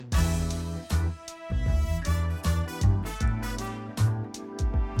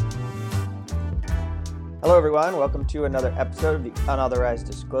Hello, everyone. Welcome to another episode of the Unauthorized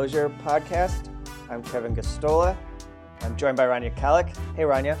Disclosure Podcast. I'm Kevin Gostola. I'm joined by Rania Kalik. Hey,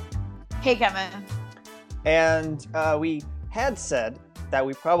 Rania. Hey, Kevin. And we had said that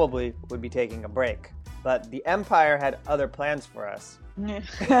we probably would be taking a break, but the Empire had other plans for us.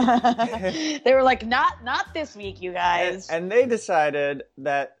 They were like, not this week, you guys. And they decided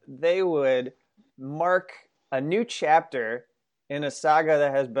that they would mark a new chapter in a saga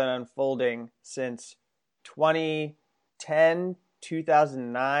that has been unfolding since 2010,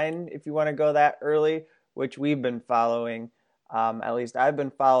 2009, if you want to go that early, which we've been following. At least I've been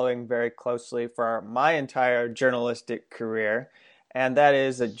following very closely for my entire journalistic career. And that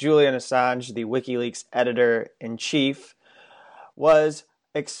is that Julian Assange, the WikiLeaks editor-in-chief, was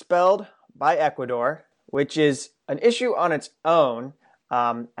expelled by Ecuador, which is an issue on its own.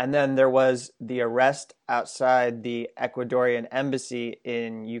 And then there was the arrest outside the Ecuadorian embassy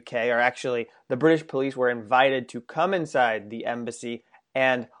in UK, or actually the British police were invited to come inside the embassy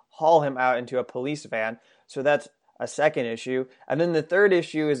and haul him out into a police van. So that's a second issue. And then the third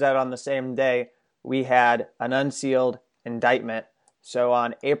issue is that on the same day, we had an unsealed indictment. So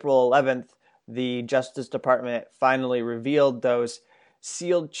on April 11th, the Justice Department finally revealed those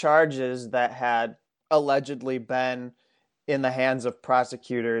sealed charges that had allegedly been in the hands of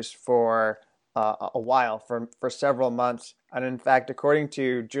prosecutors for a while, for several months. And in fact, according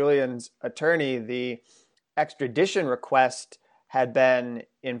to Julian's attorney, the extradition request had been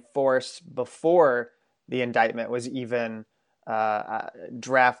in force before the indictment was even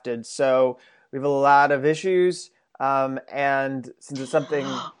drafted. So we have a lot of issues. And since it's something,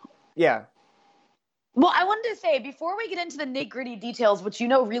 yeah. Well, I wanted to say, before we get into the nitty-gritty details, which you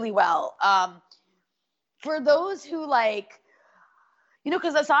know really well, for those who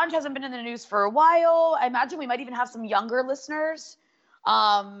because Assange hasn't been in the news for a while, I imagine we might even have some younger listeners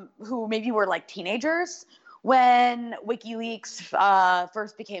who maybe were like teenagers when WikiLeaks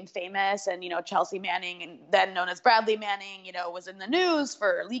first became famous, and, Chelsea Manning, and then known as Bradley Manning, was in the news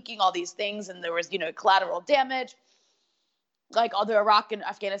for leaking all these things, and there was, collateral damage, like all the Iraq and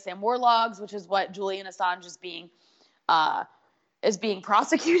Afghanistan war logs, which is what Julian Assange is being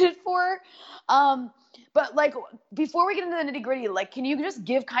prosecuted for. But before we get into the nitty gritty, can you just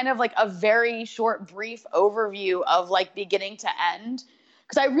give kind of a very short, brief overview of beginning to end?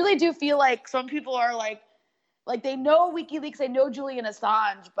 Because I really do feel like some people are they know WikiLeaks, they know Julian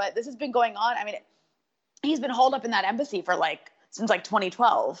Assange, but this has been going on. I mean, he's been holed up in that embassy for since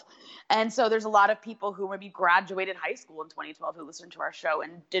 2012. And so there's a lot of people who maybe graduated high school in 2012 who listened to our show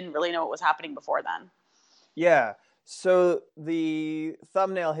and didn't really know what was happening before then. Yeah. So the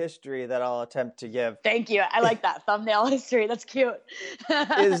thumbnail history that I'll attempt to give. Thank you. I like that thumbnail history. That's cute.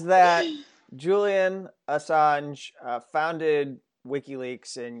 Is that Julian Assange founded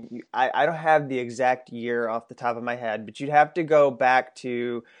WikiLeaks, and I don't have the exact year off the top of my head, but you'd have to go back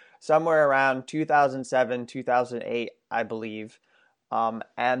to somewhere around 2007, 2008, I believe.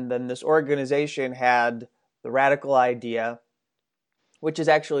 And then this organization had the radical idea, which is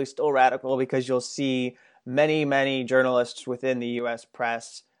actually still radical because you'll see many, many journalists within the U.S.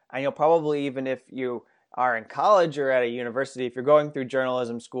 press, and you'll probably, even if you are in college or at a university, if you're going through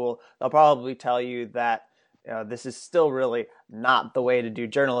journalism school, they'll probably tell you that this is still really not the way to do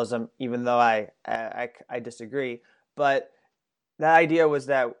journalism, even though I disagree. But the idea was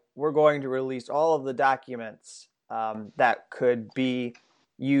that we're going to release all of the documents that could be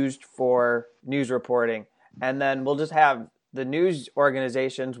used for news reporting, and then we'll just have the news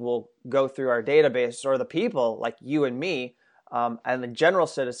organizations will go through our database, or the people like you and me, and the general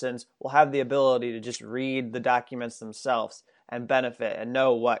citizens will have the ability to just read the documents themselves and benefit and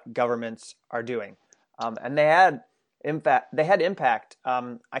know what governments are doing. And they had impact.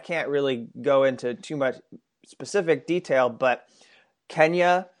 I can't really go into too much specific detail, but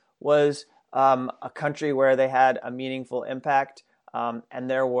Kenya was a country where they had a meaningful impact, and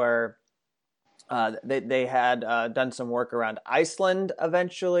there were they had done some work around Iceland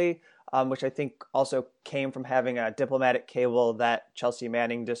eventually, which I think also came from having a diplomatic cable that Chelsea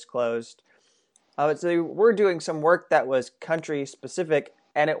Manning disclosed. So we're doing some work that was country specific,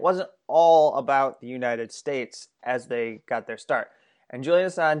 and it wasn't all about the United States as they got their start. And Julian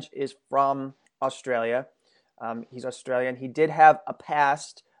Assange is from Australia. He's Australian. He did have a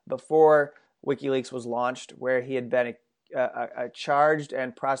past before WikiLeaks was launched where he had been charged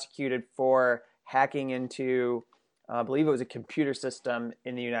and prosecuted for hacking into, I believe it was a computer system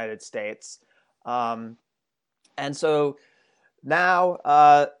in the United States. And so now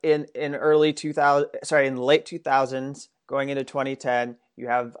in late 2000s, going into 2010, you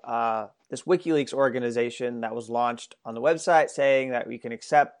have this WikiLeaks organization that was launched on the website saying that we can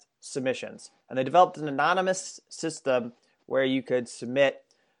accept submissions. And they developed an anonymous system where you could submit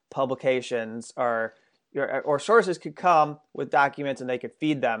publications, or sources could come with documents and they could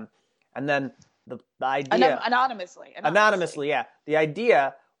feed them. And then the idea... Anonymously, yeah. The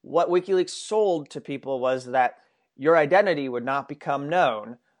idea, what WikiLeaks sold to people, was that your identity would not become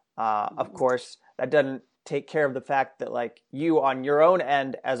known. Of course, that doesn't take care of the fact that, like, you on your own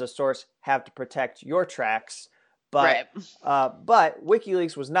end as a source have to protect your tracks. But but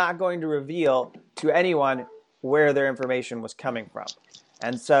WikiLeaks was not going to reveal to anyone where their information was coming from.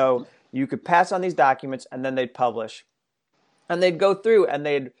 And so you could pass on these documents, and then they'd publish. And they'd go through and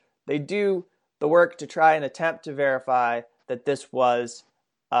they'd do the work to try and attempt to verify that this was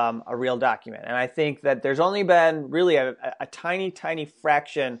a real document. And I think that there's only been really a tiny, tiny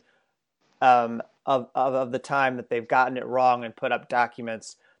fraction of the time that they've gotten it wrong and put up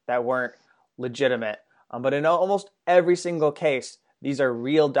documents that weren't legitimate. But in almost every single case, these are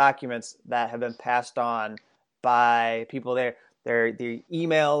real documents that have been passed on by people. They're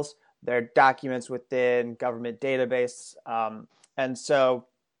emails, they're documents within government database. And so,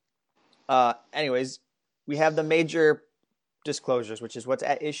 anyways, we have the major disclosures, which is what's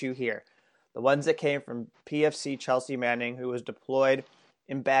at issue here. The ones that came from PFC Chelsea Manning, who was deployed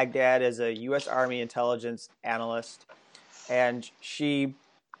in Baghdad as a U.S. Army intelligence analyst. And she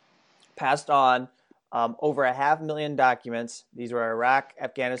passed on over 500,000 documents. These were Iraq,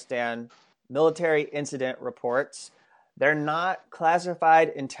 Afghanistan military incident reports. They're not classified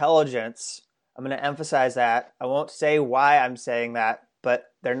intelligence. I'm going to emphasize that. I won't say why I'm saying that,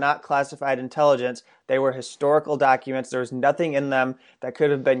 but they're not classified intelligence. They were historical documents. There was nothing in them that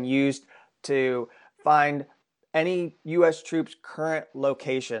could have been used to find any U.S. troops' current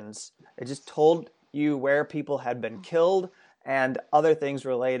locations. It just told you where people had been killed and other things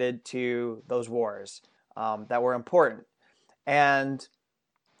related to those wars that were important. And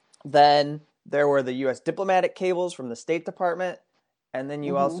then there were the U.S. diplomatic cables from the State Department. And then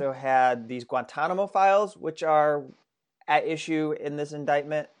you also had these Guantanamo files, which are at issue in this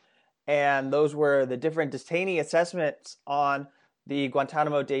indictment. And those were the different detainee assessments on the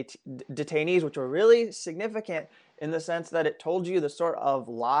Guantanamo detainees, which were really significant in the sense that it told you the sort of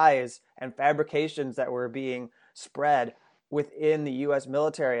lies and fabrications that were being spread within the U.S.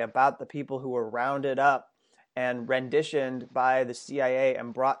 military about the people who were rounded up and renditioned by the CIA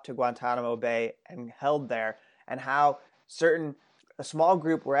and brought to Guantanamo Bay and held there, and how a small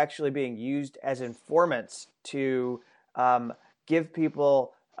group were actually being used as informants to give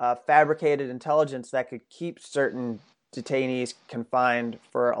people fabricated intelligence that could keep certain detainees confined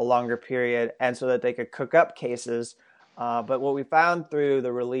for a longer period, and so that they could cook up cases. But what we found through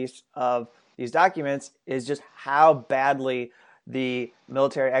the release of these documents is just how badly the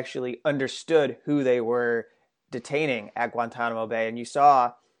military actually understood who they were detaining at Guantanamo Bay. And you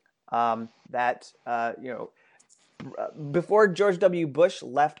saw that, before George W. Bush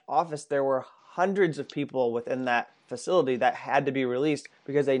left office, there were hundreds of people within that facility that had to be released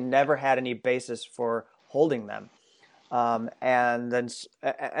because they never had any basis for holding them. And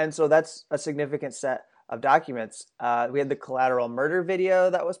so that's a significant set of documents. We had the collateral murder video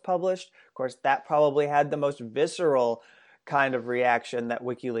that was published. Of course, that probably had the most visceral kind of reaction that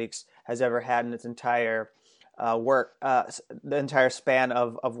WikiLeaks has ever had in its entire work, the entire span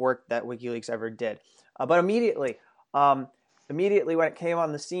of work that WikiLeaks ever did. But immediately when it came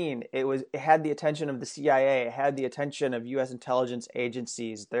on the scene, it had the attention of the CIA, it had the attention of U.S. intelligence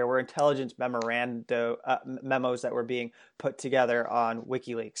agencies. There were intelligence memos that were being put together on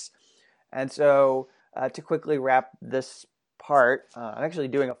WikiLeaks. And so to quickly wrap this part, I'm actually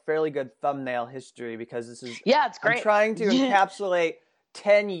doing a fairly good thumbnail history because this is... Yeah, it's great. I'm trying to encapsulate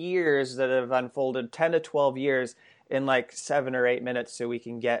 10 years that have unfolded, 10 to 12 years in like 7 or 8 minutes so we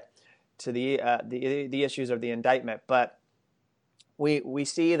can get to the issues of the indictment. But we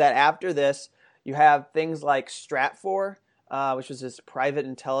see that after this, you have things like Stratfor, which was this private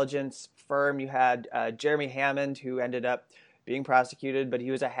intelligence firm. You had Jeremy Hammond, who ended up being prosecuted, but he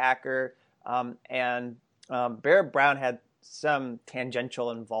was a hacker. And Barrett Brown had some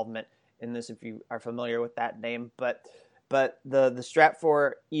tangential involvement in this, if you are familiar with that name. But the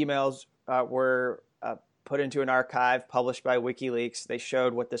Stratfor emails were put into an archive published by WikiLeaks. They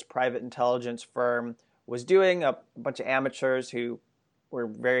showed what this private intelligence firm was doing, a bunch of amateurs who were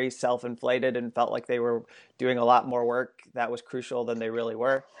very self-inflated and felt like they were doing a lot more work that was crucial than they really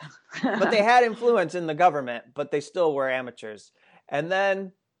were. But they had influence in the government, but they still were amateurs. And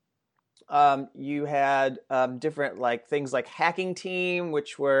then you had different things like Hacking Team,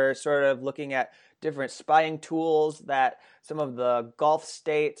 which were sort of looking at different spying tools that some of the Gulf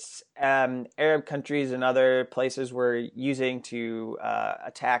states, Arab countries, and other places were using to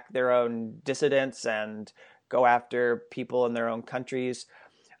attack their own dissidents and go after people in their own countries.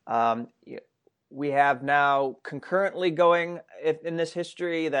 Um, we have now concurrently going in this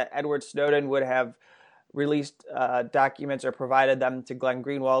history that Edward Snowden would have released documents or provided them to Glenn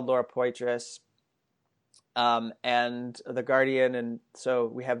Greenwald, Laura Poitras, and The Guardian. And so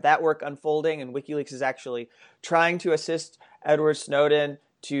we have that work unfolding, and WikiLeaks is actually trying to assist Edward Snowden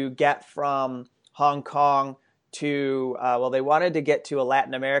to get from Hong Kong to, they wanted to get to a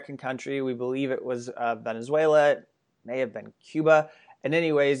Latin American country. We believe it was Venezuela. It may have been Cuba. And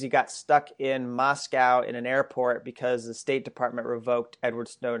anyways, he got stuck in Moscow in an airport because the State Department revoked Edward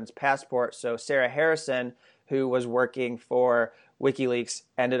Snowden's passport. So Sarah Harrison, who was working for WikiLeaks,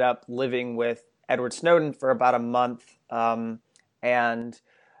 ended up living with Edward Snowden for about a month, and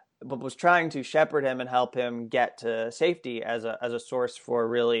was trying to shepherd him and help him get to safety as a source for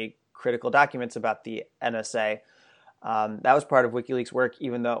really critical documents about the NSA. That was part of WikiLeaks' work,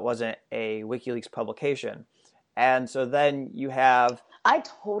 even though it wasn't a WikiLeaks publication. And so then you have... I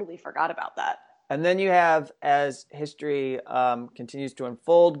totally forgot about that. And then you have, as history continues to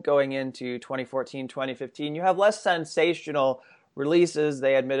unfold, going into 2014, 2015, you have less sensational releases.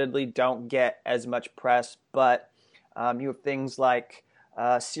 They admittedly don't get as much press, but you have things like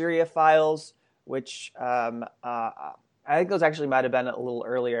Syria files, which I think those actually might have been a little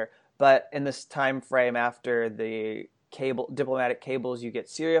earlier, but in this time frame after the diplomatic cables, you get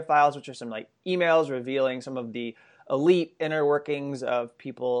Syria files, which are some like emails revealing some of the elite inner workings of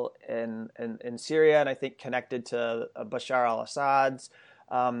people in Syria, and I think connected to Bashar al-Assad's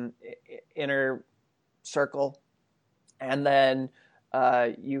inner circle. And then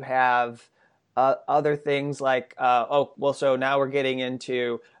you have other things like, so now we're getting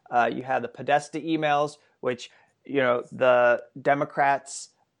into, you have the Podesta emails, which, the Democrats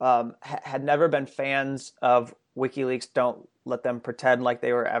had never been fans of WikiLeaks. Don't let them pretend like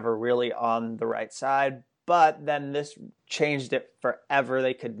they were ever really on the right side. But then this changed it forever.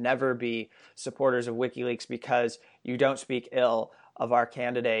 They could never be supporters of WikiLeaks because you don't speak ill of our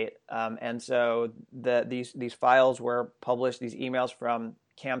candidate. And so these files were published, these emails from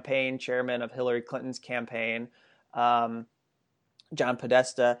campaign chairman of Hillary Clinton's campaign, John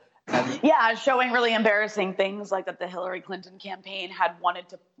Podesta. Showing really embarrassing things like that the Hillary Clinton campaign had wanted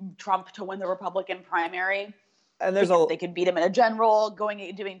Trump to win the Republican primary. And they could beat him in a general,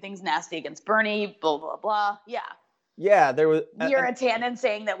 doing things nasty against Bernie, blah, blah, blah. Yeah. Yeah, there was... Vera Tannen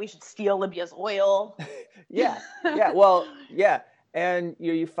saying that we should steal Libya's oil. Yeah. Well, yeah. And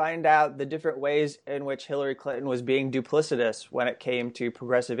you find out the different ways in which Hillary Clinton was being duplicitous when it came to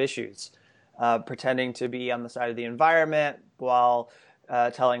progressive issues, pretending to be on the side of the environment while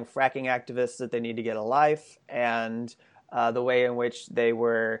telling fracking activists that they need to get a life, and the way in which they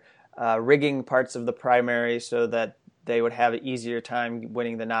were rigging parts of the primary so that they would have an easier time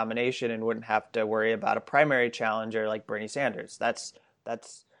winning the nomination and wouldn't have to worry about a primary challenger like Bernie Sanders. That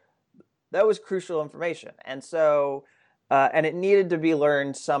was crucial information. And so... and it needed to be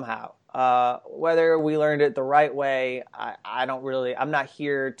learned somehow. Whether we learned it the right way, I'm not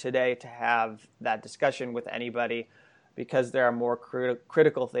here today to have that discussion with anybody, because there are more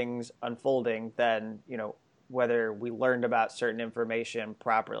critical things unfolding than, whether we learned about certain information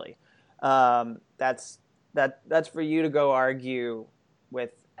properly. That's for you to go argue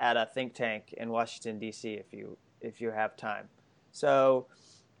with at a think tank in Washington, D.C. if you have time. So...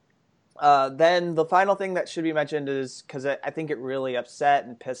 then the final thing that should be mentioned is, because I think it really upset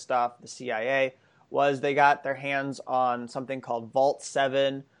and pissed off the CIA, was they got their hands on something called Vault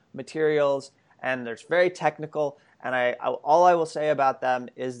 7 materials, and they're very technical, and all I will say about them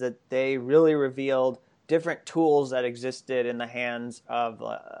is that they really revealed different tools that existed in the hands of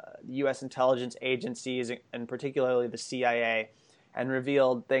U.S. intelligence agencies, and particularly the CIA, and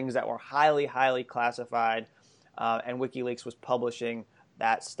revealed things that were highly, highly classified, and WikiLeaks was publishing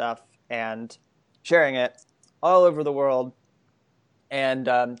that stuff and sharing it all over the world, and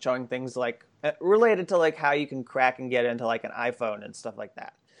showing things like related to like how you can crack and get into like an iPhone and stuff like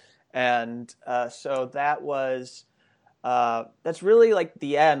that. And so that was that's really like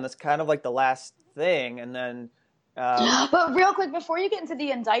the end. That's kind of like the last thing. And then but real quick, before you get into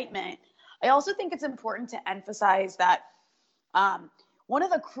the indictment, I also think it's important to emphasize that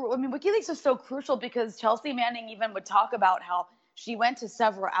WikiLeaks is so crucial because Chelsea Manning even would talk about how she went to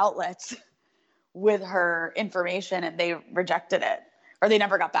several outlets with her information and they rejected it, or they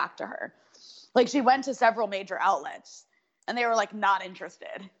never got back to her. Like, she went to several major outlets and they were like not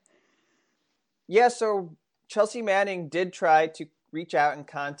interested. Yeah, so Chelsea Manning did try to reach out and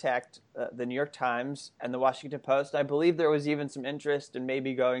contact the New York Times and the Washington Post. I believe there was even some interest in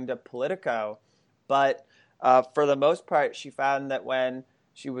maybe going to Politico, but for the most part, she found that when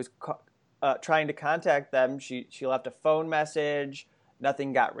she was trying to contact them, she left a phone message.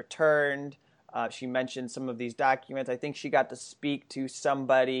 Nothing got returned. She mentioned some of these documents. I think she got to speak to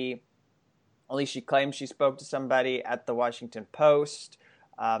somebody. At least she claimed she spoke to somebody at the Washington Post.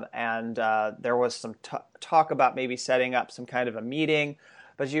 And there was some talk about maybe setting up some kind of a meeting.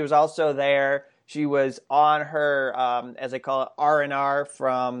 But she was also there. She was on her, as they call it, R&R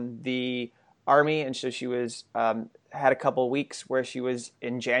from the Army. And so she was had a couple weeks where she was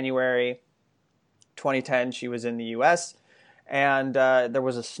in January 2010. She was in the U.S. And there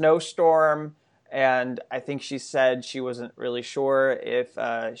was a snowstorm. And I think she said she wasn't really sure if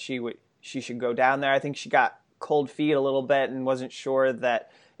she should go down there. I think she got cold feet a little bit and wasn't sure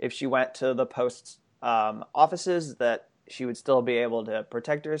that if she went to the Post's offices that she would still be able to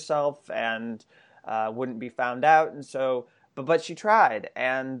protect herself and wouldn't be found out. And so, but she tried,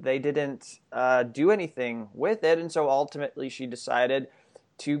 and they didn't do anything with it. And so ultimately she decided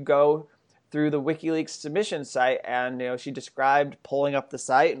to go through the WikiLeaks submission site, and she described pulling up the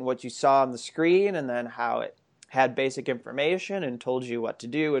site and what you saw on the screen, and then how it had basic information and told you what to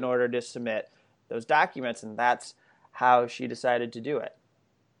do in order to submit those documents, and that's how she decided to do it.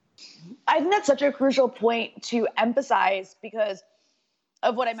 I think that's such a crucial point to emphasize because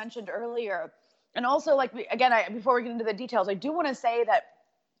of what I mentioned earlier. And also, before we get into the details, I do want to say that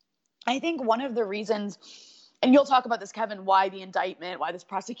I think one of the reasons, and you'll talk about this, Kevin, why the indictment, why this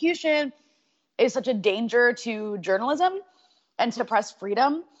prosecution is such a danger to journalism and to press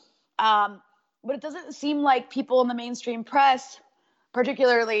freedom. But it doesn't seem like people in the mainstream press,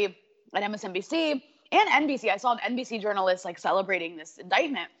 particularly at MSNBC and NBC, I saw an NBC journalist celebrating this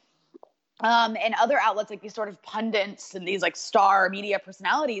indictment, and other outlets like these sort of pundits and these star media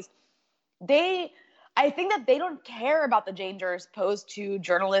personalities, I think that they don't care about the dangers posed to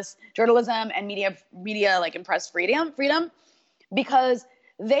journalism and media and press freedom because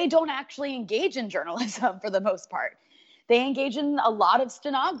they don't actually engage in journalism for the most part. They engage in a lot of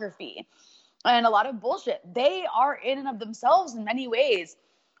stenography and a lot of bullshit. They are in and of themselves in many ways,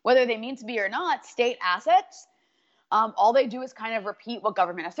 whether they mean to be or not, state assets. All they do is kind of repeat what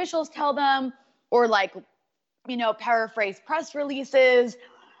government officials tell them or paraphrase press releases.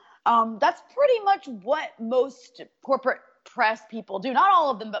 That's pretty much what most corporate press people do. Not all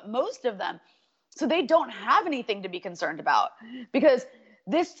of them, but most of them. So they don't have anything to be concerned about because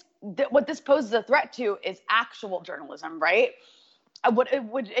what this poses a threat to is actual journalism, right?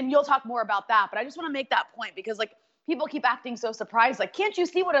 And you'll talk more about that, but I just want to make that point because people keep acting so surprised. Can't you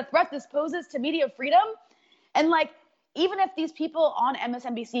see what a threat this poses to media freedom? And even if these people on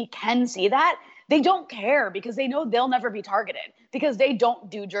MSNBC can see that, they don't care because they know they'll never be targeted because they don't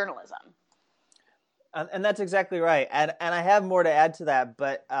do journalism. And that's exactly right. And I have more to add to that,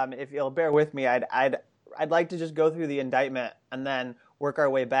 but if you'll bear with me, I'd like to just go through the indictment and then work our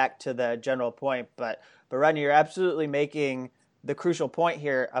way back to the general point. But Rodney, you're absolutely making the crucial point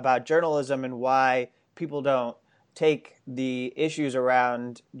here about journalism and why people don't take the issues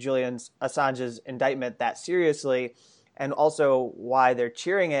around Julian Assange's indictment that seriously, and also why they're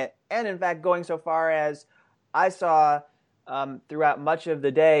cheering it. And in fact, going so far as I saw throughout much of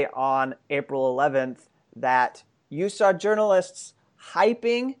the day on April 11th, that you saw journalists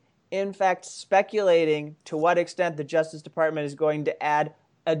hyping, in fact, speculating to what extent the Justice Department is going to add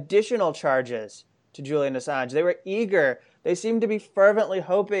additional charges to Julian Assange. They were eager. They seemed to be fervently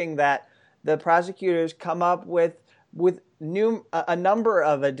hoping that the prosecutors come up with a number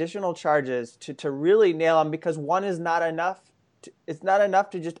of additional charges to really nail him, because one is not enough. It's not enough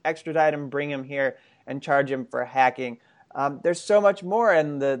to just extradite him, bring him here, and charge him for hacking. There's so much more,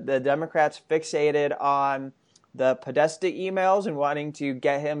 and the Democrats fixated on the Podesta emails and wanting to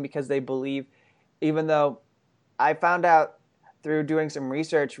get him because they believe, even though I found out through doing some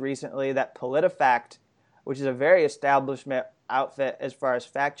research recently that PolitiFact, which is a very establishment outfit as far as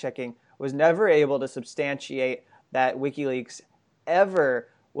fact-checking, was never able to substantiate that WikiLeaks ever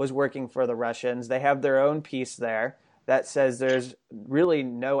was working for the Russians. They have their own piece there that says there's really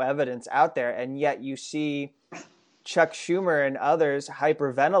no evidence out there, and yet you see Chuck Schumer and others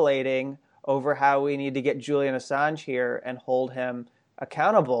hyperventilating over how we need to get Julian Assange here and hold him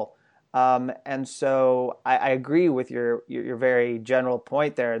accountable. And so I agree with your very general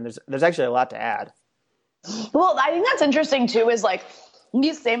point there, and there's actually a lot to add. Well, I think that's interesting too, is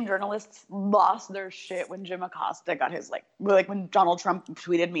these same journalists lost their shit when Jim Acosta got his, when Donald Trump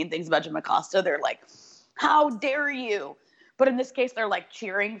tweeted mean things about Jim Acosta, they're like, how dare you? But in this case, they're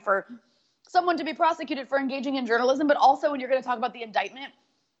cheering for someone to be prosecuted for engaging in journalism, but also when you're going to talk about the indictment,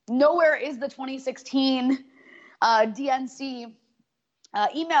 nowhere is the 2016 DNC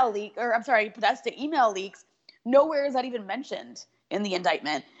email leak, or I'm sorry, Podesta email leaks. Nowhere is that even mentioned in the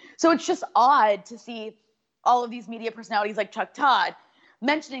indictment. So it's just odd to see all of these media personalities like Chuck Todd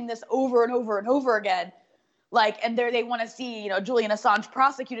mentioning this over and over and over again. Like, and there they want to see, Julian Assange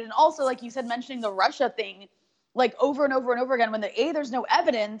prosecuted. And also, like you said, mentioning the Russia thing, like over and over and over again, when there's no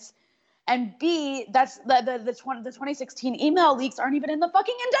evidence, and B, that's the 2016 email leaks aren't even in the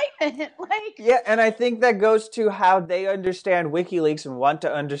fucking indictment. Like, yeah, and I think that goes to how they understand WikiLeaks and want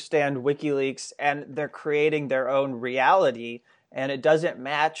to understand WikiLeaks, and they're creating their own reality, and it doesn't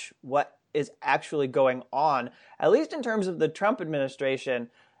match what is actually going on. At least in terms of the Trump administration,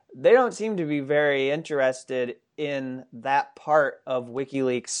 they don't seem to be very interested in that part of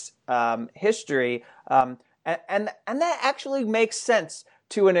WikiLeaks history, and that actually makes sense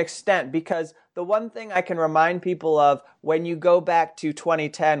to an extent, because the one thing I can remind people of when you go back to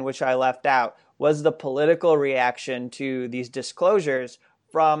 2010, which I left out, was the political reaction to these disclosures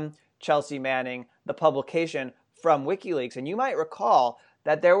from Chelsea Manning, the publication from WikiLeaks. And you might recall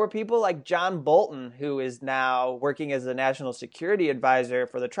that there were people like John Bolton, who is now working as the national security advisor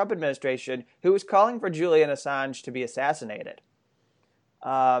for the Trump administration, who was calling for Julian Assange to be assassinated.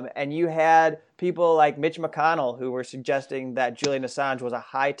 And you had people like Mitch McConnell who were suggesting that Julian Assange was a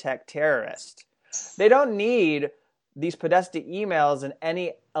high-tech terrorist. They don't need these Podesta emails and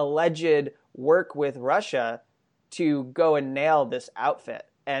any alleged work with Russia to go and nail this outfit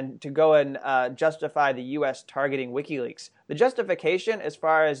and to go and justify the U.S. targeting WikiLeaks. The justification, as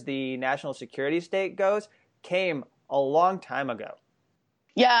far as the national security state goes, came a long time ago.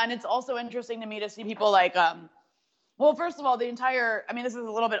 Yeah, and it's also interesting to me to see people like... Well, first of all, this is a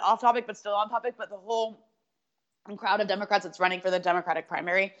little bit off topic, but still on topic, but the whole crowd of Democrats that's running for the Democratic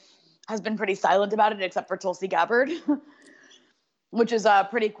primary has been pretty silent about it, except for Tulsi Gabbard, which is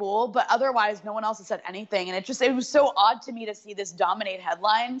pretty cool. But otherwise, no one else has said anything. And it was so odd to me to see this dominate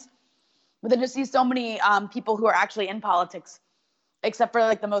headlines, but then to see so many people who are actually in politics, except for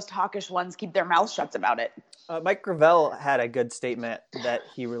like the most hawkish ones, keep their mouths shut about it. Mike Gravel had a good statement that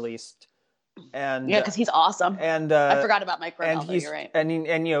he released. And yeah, because he's awesome. And I forgot about Mike Gravel. And you're right.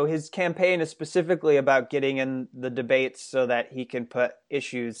 And his campaign is specifically about getting in the debates so that he can put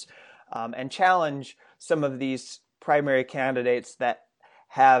issues and challenge some of these primary candidates that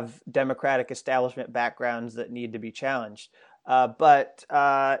have Democratic establishment backgrounds that need to be challenged. But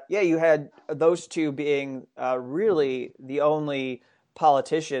you had those two being really the only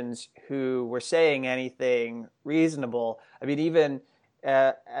politicians who were saying anything reasonable. I mean, even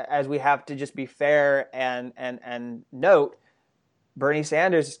as we have to just be fair and note, Bernie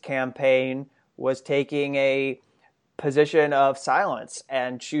Sanders' campaign was taking a position of silence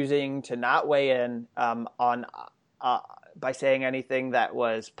and choosing to not weigh in by saying anything that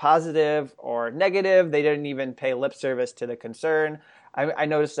was positive or negative. They didn't even pay lip service to the concern. I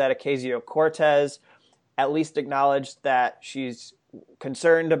noticed that Ocasio-Cortez at least acknowledged that she's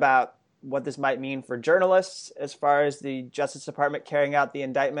concerned about what this might mean for journalists as far as the Justice Department carrying out the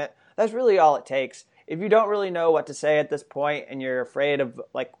indictment. That's really all it takes. If you don't really know what to say at this point and you're afraid of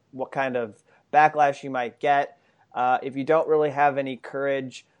like what kind of backlash you might get, if you don't really have any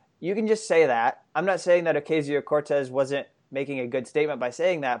courage, you can just say that. I'm not saying that Ocasio-Cortez wasn't making a good statement by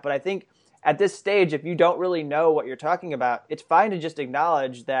saying that, but I think at this stage, if you don't really know what you're talking about, it's fine to just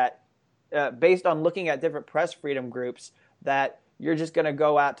acknowledge that based on looking at different press freedom groups, that you're just going to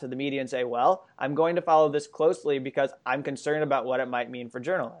go out to the media and say, well, I'm going to follow this closely because I'm concerned about what it might mean for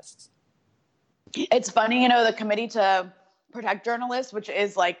journalists. It's funny, the Committee to Protect Journalists, which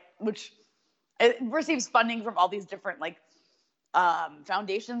it receives funding from all these different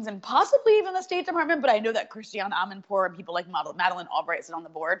foundations and possibly even the State Department. But I know that Christiane Amanpour and people like Madeleine Albright sit on the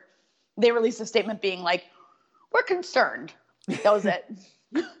board. They released a statement being like, we're concerned. That was it.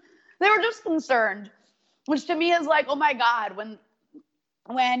 They were just concerned, which to me is like, oh my God, when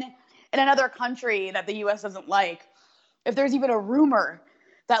in another country that the U.S. doesn't like, if there's even a rumor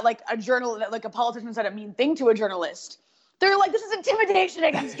that a politician said a mean thing to a journalist, they're like, this is intimidation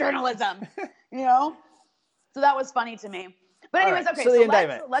against journalism, So that was funny to me. But anyways, right, okay, so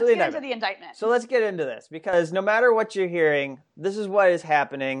let's get into the indictment. So let's get into this, because no matter what you're hearing, this is what is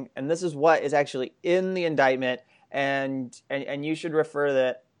happening, and this is what is actually in the indictment, and you should refer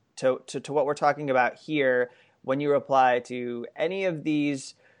that to what we're talking about here when you reply to any of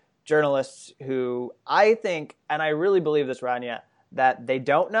these journalists who I think, and I really believe this, Rania, that they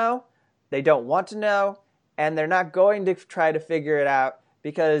don't know, they don't want to know, and they're not going to try to figure it out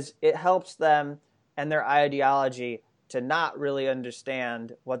because it helps them and their ideology to not really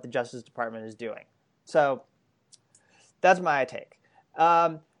understand what the Justice Department is doing. So that's my take.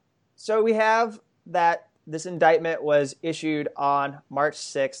 So we have that this indictment was issued on March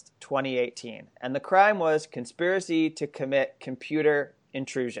 6th, 2018, and the crime was conspiracy to commit computer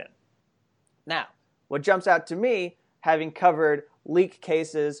intrusion. Now, what jumps out to me, having covered leak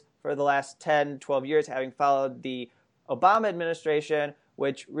cases for the last 10, 12 years, having followed the Obama administration,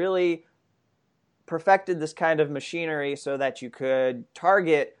 which really perfected this kind of machinery so that you could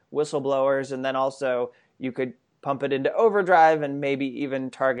target whistleblowers, and then also you could pump it into overdrive and maybe even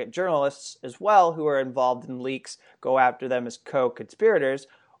target journalists as well who are involved in leaks, go after them as co-conspirators.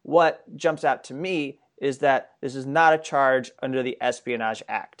 What jumps out to me is that this is not a charge under the Espionage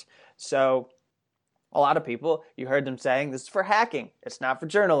Act. So a lot of people, you heard them saying this is for hacking, it's not for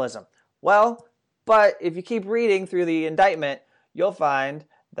journalism. Well, but if you keep reading through the indictment, you'll find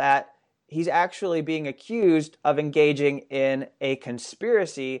that he's actually being accused of engaging in a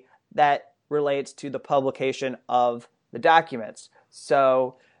conspiracy that relates to the publication of the documents.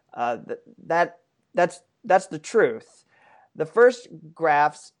 So that's the truth. The first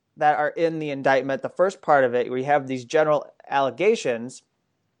graphs that are in the indictment, the first part of it, we have these general allegations.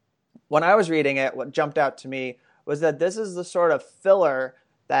 When I was reading it, what jumped out to me was that this is the sort of filler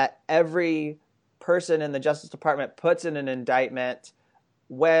that every person in the Justice Department puts in an indictment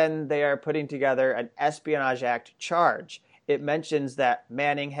when they are putting together an Espionage Act charge. It mentions that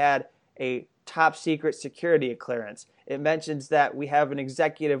Manning had a top secret security clearance. It mentions that we have an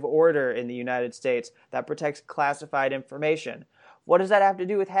executive order in the United States that protects classified information. What does that have to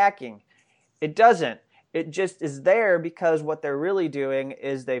do with hacking? It doesn't. It just is there because what they're really doing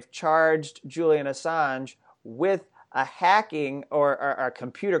is they've charged Julian Assange with a hacking or a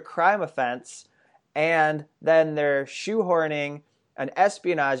computer crime offense, and then they're shoehorning an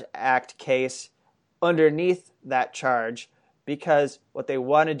Espionage Act case underneath that charge, because what they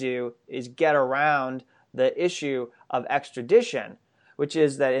want to do is get around the issue of extradition, which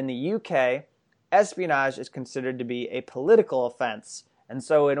is that in the UK, espionage is considered to be a political offense. And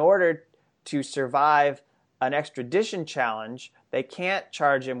so in order to survive an extradition challenge, they can't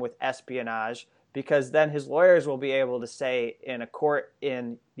charge him with espionage, because then his lawyers will be able to say in a court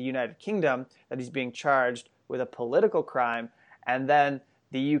in the United Kingdom that he's being charged with a political crime, and then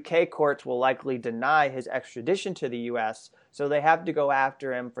the UK courts will likely deny his extradition to the US, so they have to go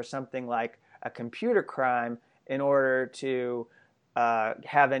after him for something like a computer crime in order to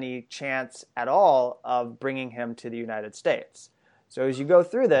have any chance at all of bringing him to the United States. So as you go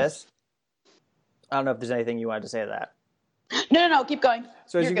through this, I don't know if there's anything you wanted to say to that. No, keep going.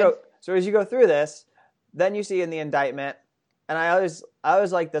 So as you go through this, then you see in the indictment, and I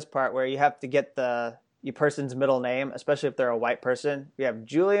always like this part where you have to get the person's middle name, especially if they're a white person. You have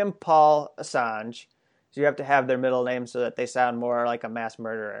Julian Paul Assange, so you have to have their middle name so that they sound more like a mass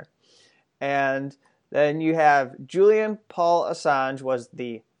murderer. And then you have Julian Paul Assange was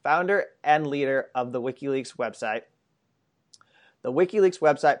the founder and leader of the WikiLeaks website. The WikiLeaks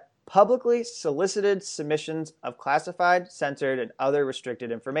website publicly solicited submissions of classified, censored, and other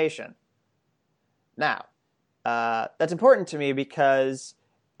restricted information. Now, that's important to me because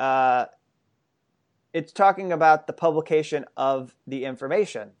it's talking about the publication of the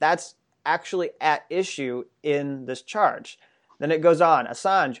information. That's actually at issue in this charge. Then it goes on.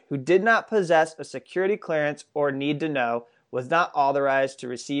 Assange, who did not possess a security clearance or need to know, was not authorized to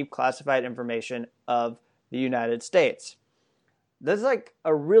receive classified information of the United States. This is like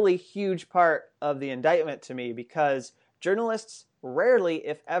a really huge part of the indictment to me, because journalists rarely,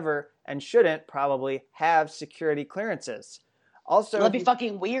 if ever, and shouldn't probably have security clearances. Also, that'd be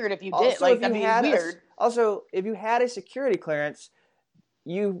fucking weird if you did. Like, that'd be weird. Also, if you had a security clearance,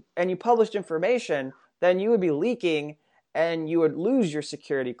 you published information, then you would be leaking and you would lose your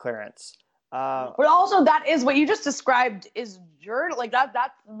security clearance. But also, that is what you just described is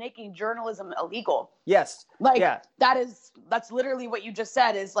that's making journalism illegal. Yes. That's literally what you just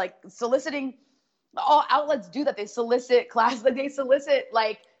said is like soliciting. All outlets do that. They solicit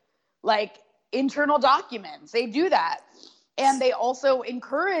like internal documents. They do that. And they also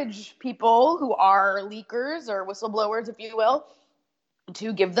encourage people who are leakers or whistleblowers, if you will,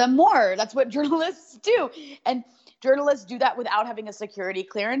 to give them more. That's what journalists do. And journalists do that without having a security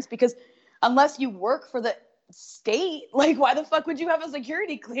clearance, because unless you work for the state, like, why the fuck would you have a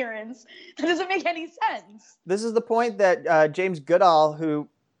security clearance? That doesn't make any sense. This is the point that James Goodall, who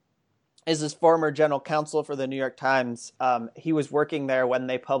is his former general counsel for the New York Times, he was working there when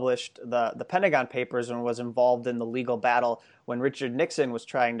they published the Pentagon Papers and was involved in the legal battle when Richard Nixon was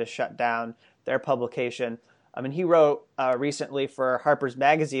trying to shut down their publication. And he wrote recently for Harper's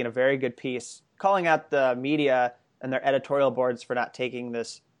Magazine a very good piece calling out the media and their editorial boards for not taking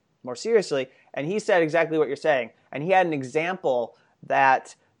this more seriously. And he said exactly what you're saying. And he had an example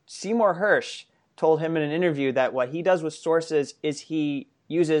that Seymour Hersh told him in an interview that what he does with sources is he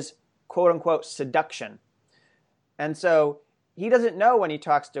uses quote unquote seduction. And so he doesn't know when he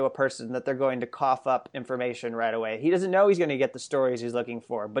talks to a person that they're going to cough up information right away. He doesn't know he's going to get the stories he's looking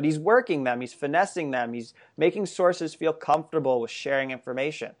for, but he's working them, he's finessing them, he's making sources feel comfortable with sharing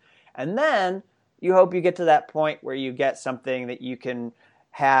information. And then you hope you get to that point where you get something that you can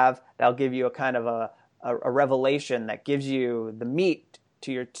have that'll give you a kind of a revelation that gives you the meat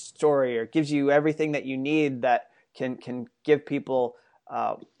to your story, or gives you everything that you need that can give people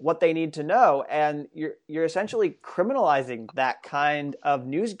what they need to know. And you're essentially criminalizing that kind of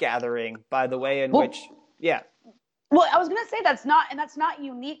news gathering by the way in which, yeah. Well, I was going to say that's not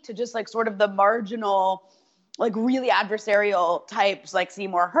unique to just like sort of the marginal, like really adversarial types like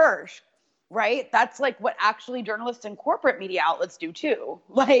Seymour Hersh, right? That's like what actually journalists and corporate media outlets do too.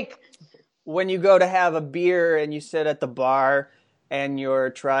 Like when you go to have a beer and you sit at the bar and you're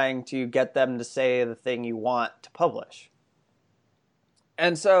trying to get them to say the thing you want to publish.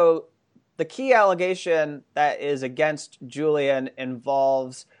 And so the key allegation that is against Julian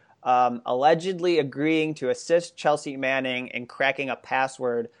involves allegedly agreeing to assist Chelsea Manning in cracking a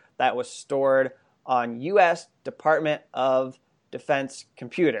password that was stored on U.S. Department of Defense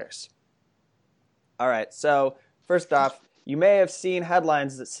computers. All right, so first off, you may have seen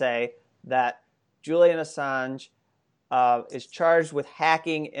headlines that say that Julian Assange is charged with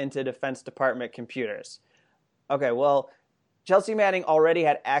hacking into Defense Department computers. Okay, well, Chelsea Manning already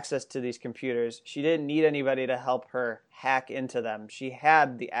had access to these computers. She didn't need anybody to help her hack into them. She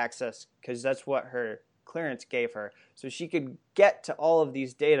had the access because that's what her clearance gave her. So she could get to all of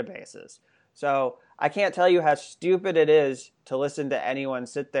these databases. So I can't tell you how stupid it is to listen to anyone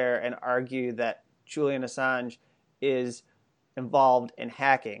sit there and argue that Julian Assange is involved in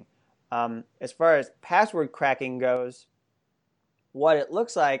hacking. As far as password cracking goes, what it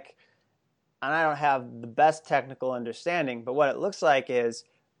looks like, and I don't have the best technical understanding, but what it looks like is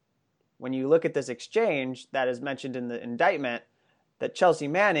when you look at this exchange that is mentioned in the indictment, that Chelsea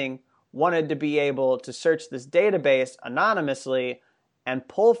Manning wanted to be able to search this database anonymously and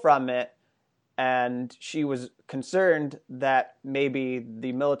pull from it, and she was concerned that maybe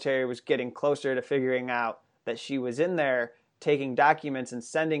the military was getting closer to figuring out that she was in there taking documents and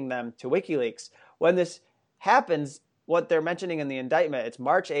sending them to WikiLeaks. When this happens, what they're mentioning in the indictment, it's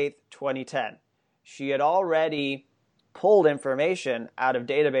March 8th, 2010. She had already pulled information out of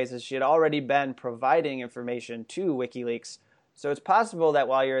databases. She had already been providing information to WikiLeaks. So it's possible that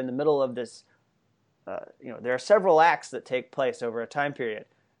while you're in the middle of this, there are several acts that take place over a time period.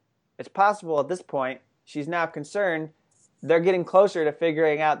 It's possible at this point, she's now concerned, they're getting closer to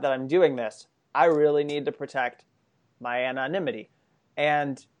figuring out that I'm doing this. I really need to protect my anonymity.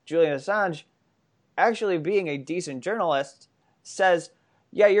 And Julian Assange, actually being a decent journalist, says,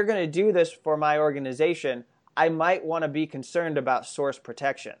 yeah, you're going to do this for my organization. I might want to be concerned about source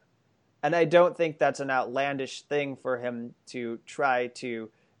protection. And I don't think that's an outlandish thing for him to try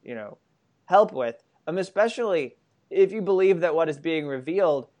to, help with. Especially if you believe that what is being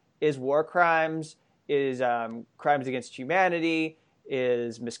revealed is war crimes, is crimes against humanity,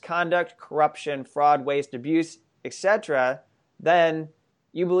 is misconduct, corruption, fraud, waste, abuse, etc., then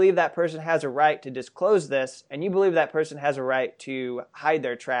you believe that person has a right to disclose this, and you believe that person has a right to hide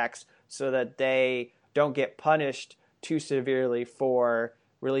their tracks so that they don't get punished too severely for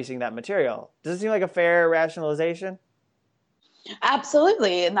releasing that material. Does it seem like a fair rationalization?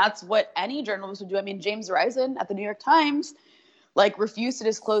 Absolutely, and that's what any journalist would do. I mean, James Risen at the New York Times, refused to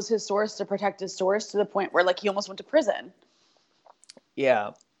disclose his source to protect his source to the point where, he almost went to prison.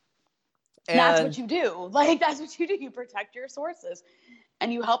 Yeah. And that's what you do. That's what you do. You protect your sources,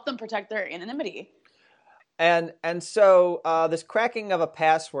 and you help them protect their anonymity. And so this cracking of a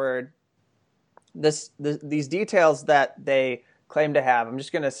password, these details that they claim to have, I'm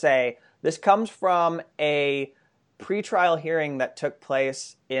just going to say, this comes from a pretrial hearing that took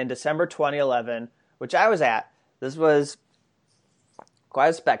place in December 2011, which I was at. This was quite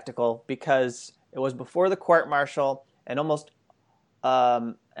a spectacle because it was before the court-martial, and almost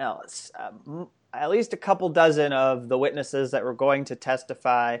at least a couple dozen of the witnesses that were going to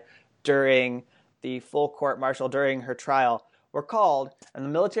testify during the full court-martial during her trial were called. And the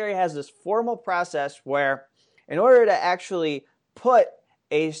military has this formal process where, in order to actually put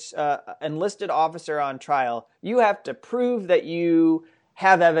a enlisted officer on trial, you have to prove that you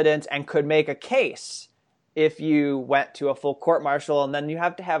have evidence and could make a case if you went to a full court-martial, and then you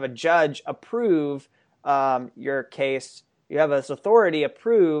have to have a judge approve your case. You have this authority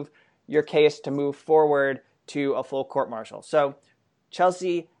approve your case to move forward to a full court martial. So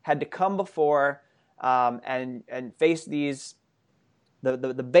Chelsea had to come before and face these,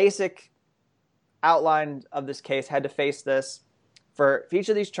 the basic outline of this case had to face this for each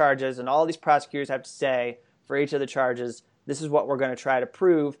of these charges, and all these prosecutors have to say for each of the charges, this is what we're going to try to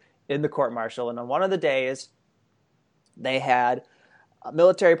prove in the court martial. And on one of the days, they had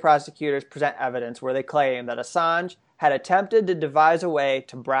military prosecutors present evidence where they claim that Assange had attempted to devise a way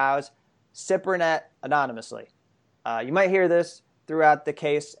to browse SIPRNet anonymously. You might hear this throughout the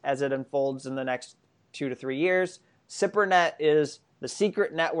case as it unfolds in the next 2 to 3 years. SIPRNet is the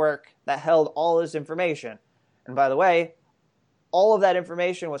secret network that held all this information. And by the way, all of that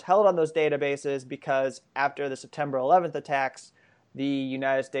information was held on those databases because after the September 11th attacks, the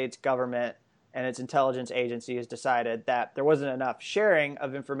United States government and its intelligence agencies decided that there wasn't enough sharing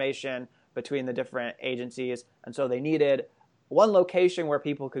of information between the different agencies, and so they needed one location where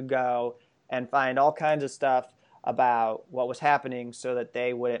people could go and find all kinds of stuff about what was happening so that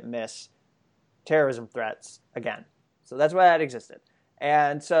they wouldn't miss terrorism threats again. So that's why that existed.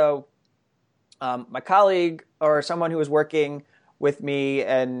 And so my colleague, or someone who was working with me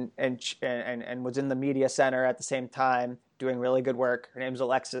and was in the media center at the same time doing really good work, her name's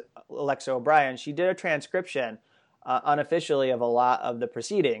Alexa O'Brien. She did a transcription unofficially of a lot of the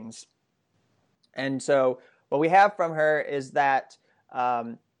proceedings. And so what we have from her is that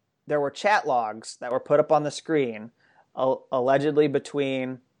there were chat logs that were put up on the screen, allegedly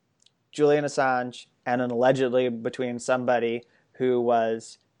between Julian Assange and allegedly between somebody who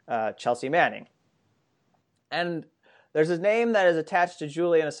was Chelsea Manning. And there's a name that is attached to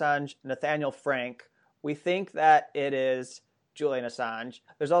Julian Assange, Nathaniel Frank. We think that it is Julian Assange.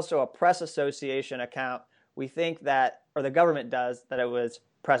 There's also a Press Association account. We think that, or the government does, that it was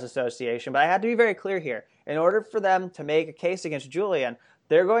Press Association. But I have to be very clear here. In order for them to make a case against Julian,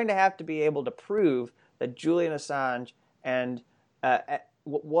 they're going to have to be able to prove that Julian Assange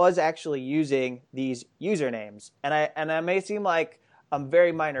was actually using these usernames. And I may seem like a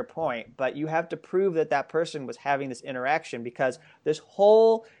very minor point, but you have to prove that that person was having this interaction, because this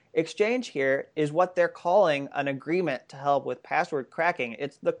whole exchange here is what they're calling an agreement to help with password cracking.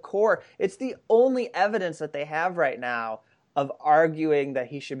 It's the core. It's the only evidence that they have right now of arguing that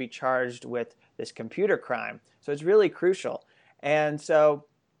he should be charged with this computer crime. So it's really crucial. And so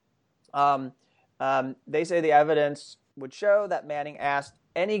they say the evidence would show that Manning asked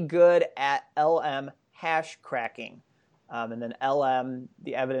any good at LM hash cracking. And then LM,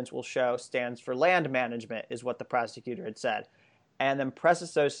 the evidence will show, stands for land management, is what the prosecutor had said. And then Press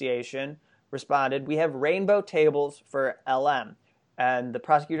Association responded, we have rainbow tables for LM. And the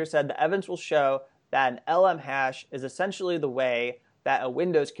prosecutor said the evidence will show that an LM hash is essentially the way that a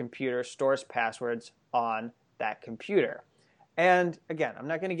Windows computer stores passwords on that computer. And again, I'm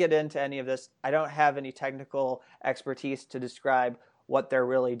not going to get into any of this. I don't have any technical expertise to describe what they're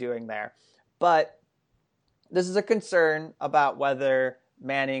really doing there. But this is a concern about whether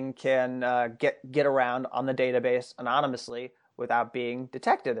Manning can get around on the database anonymously without being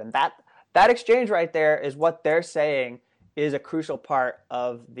detected. And that exchange right there is what they're saying is a crucial part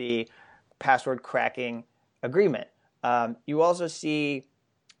of the password cracking agreement. You also see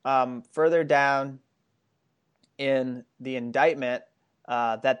further down in the indictment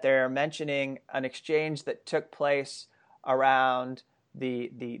that they're mentioning an exchange that took place around the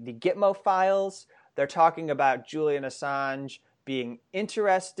Gitmo files. They're talking about Julian Assange being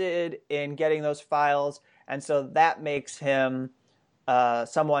interested in getting those files, and so that makes him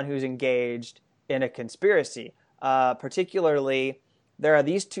someone who's engaged in a conspiracy. Particularly, there are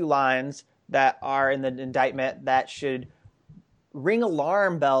these two lines that are in the indictment that should ring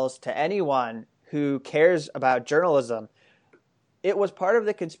alarm bells to anyone who cares about journalism. It was part of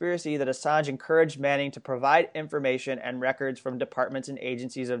the conspiracy that Assange encouraged Manning to provide information and records from departments and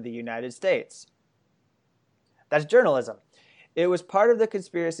agencies of the United States. That's journalism. It was part of the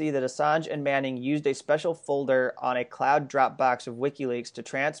conspiracy that Assange and Manning used a special folder on a cloud Dropbox of WikiLeaks to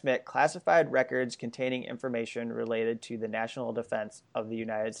transmit classified records containing information related to the national defense of the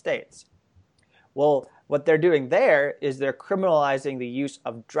United States. Well, what they're doing there is they're criminalizing the use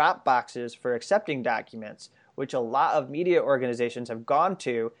of Dropboxes for accepting documents, which a lot of media organizations have gone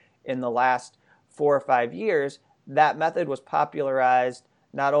to in the last 4 or 5 years. That method was popularized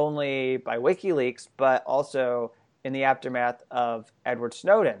not only by WikiLeaks, but also in the aftermath of Edward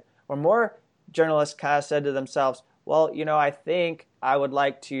Snowden, where more journalists kind of said to themselves, well, I think I would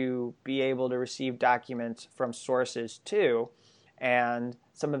like to be able to receive documents from sources too. And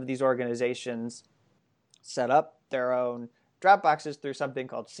some of these organizations set up their own Dropboxes through something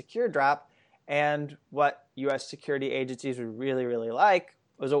called SecureDrop. And what U.S. security agencies would really, really like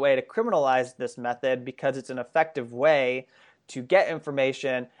was a way to criminalize this method because it's an effective way to get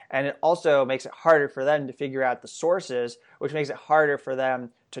information, and it also makes it harder for them to figure out the sources, which makes it harder for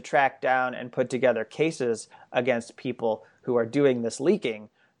them to track down and put together cases against people who are doing this leaking.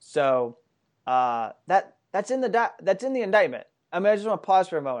 So that's in the indictment. I mean, I just want to pause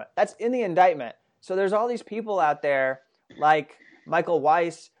for a moment. That's in the indictment. So there's all these people out there like Michael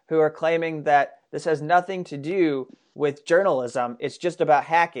Weiss who are claiming that this has nothing to do with journalism. It's just about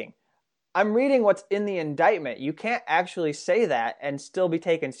hacking. I'm reading what's in the indictment. You can't actually say that and still be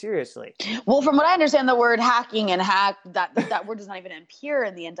taken seriously. Well, from what I understand, the word hacking and hack, that word does not even appear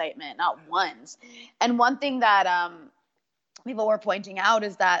in the indictment, not once. And one thing that people were pointing out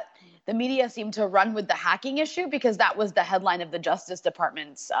is that the media seemed to run with the hacking issue because that was the headline of the Justice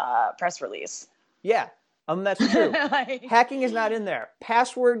Department's press release. Yeah, that's true. Hacking is not in there.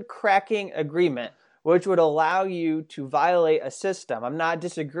 Password cracking agreement, which would allow you to violate a system. I'm not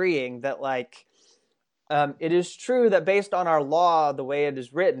disagreeing that, it is true that based on our law, the way it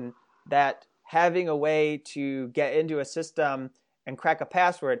is written, that having a way to get into a system and crack a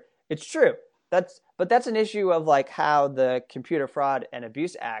password, it's true. But that's an issue of how the Computer Fraud and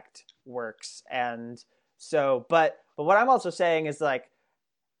Abuse Act works. And so, but what I'm also saying is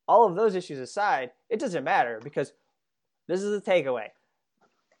all of those issues aside, it doesn't matter because this is the takeaway.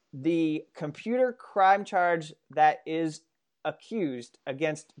 The computer crime charge that is accused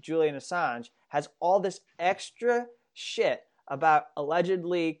against Julian Assange has all this extra shit about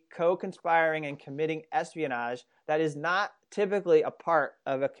allegedly co-conspiring and committing espionage that is not typically a part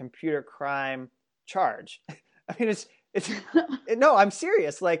of a computer crime charge. I mean, no, I'm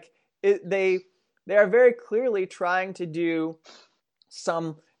serious. They are very clearly trying to do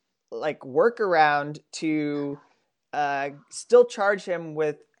some workaround to still charge him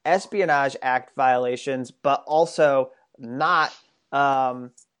with Espionage Act violations, but also not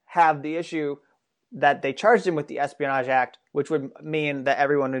have the issue that they charged him with the Espionage Act, which would mean that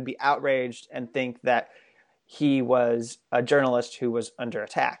everyone would be outraged and think that he was a journalist who was under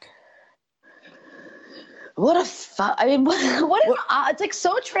attack. What it's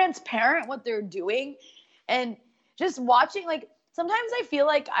so transparent what they're doing, and just watching, sometimes I feel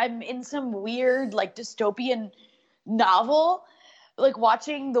like I'm in some weird dystopian novel,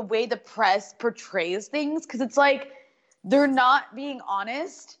 watching the way the press portrays things, because it's they're not being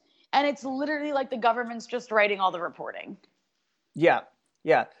honest, and it's literally the government's just writing all the reporting. Yeah.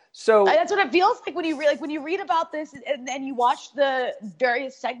 So that's what it feels like when you when you read about this and you watch the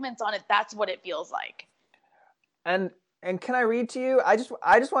various segments on it. That's what it feels like. And can I read to you? I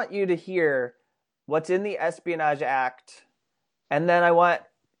just want you to hear what's in the Espionage Act, and then I want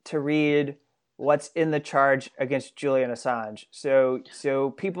to read what's in the charge against Julian Assange. So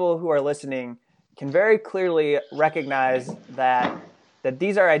people who are listening can very clearly recognize that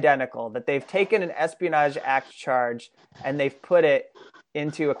these are identical, that they've taken an Espionage Act charge and they've put it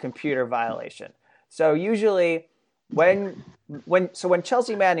into a computer violation. So usually when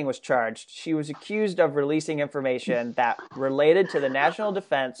Chelsea Manning was charged, she was accused of releasing information that related to the national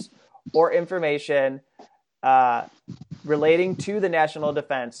defense or information relating to the national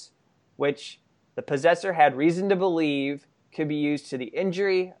defense, which the possessor had reason to believe could be used to the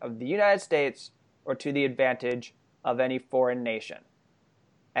injury of the United States or to the advantage of any foreign nation.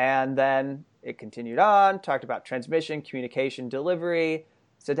 And then it continued on, talked about transmission, communication, delivery.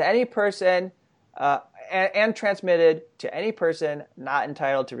 So to any person, and transmitted to any person not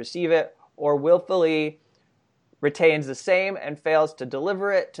entitled to receive it or willfully retains the same and fails to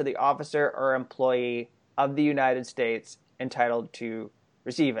deliver it to the officer or employee of the United States entitled to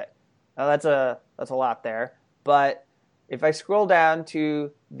receive it. Now that's a lot there, but if I scroll down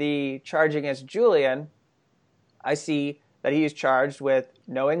to the charge against Julian, I see that he is charged with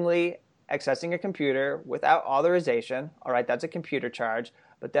knowingly accessing a computer without authorization. All right, that's a computer charge.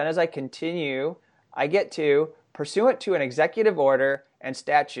 But then as I continue, I get to pursuant to an executive order and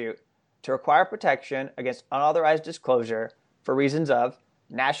statute to require protection against unauthorized disclosure for reasons of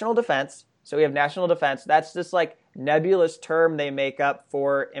national defense. So we have national defense. That's this nebulous term they make up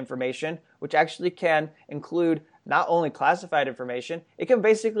for information, which actually can include not only classified information, it can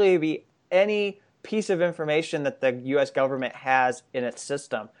basically be any piece of information that the U.S. government has in its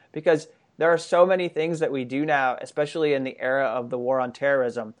system. Because there are so many things that we do now, especially in the era of the war on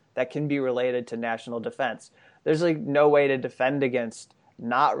terrorism, that can be related to national defense. There's no way to defend against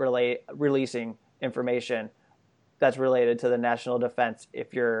not releasing information that's related to the national defense.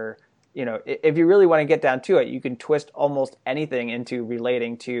 If you really want to get down to it, you can twist almost anything into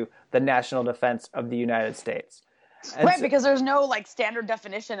relating to the national defense of the United States. And right, because there's no standard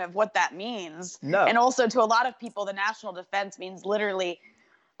definition of what that means. No. And also to a lot of people, the national defense means literally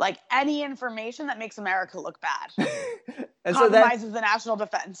like any information that makes America look bad. And compromises the national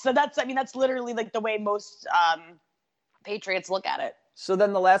defense. So that's literally like the way most patriots look at it. So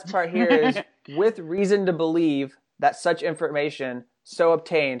then the last part here is with reason to believe that such information so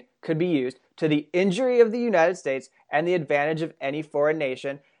obtained could be used to the injury of the United States and the advantage of any foreign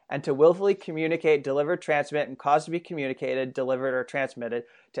nation, and to willfully communicate, deliver, transmit, and cause to be communicated, delivered, or transmitted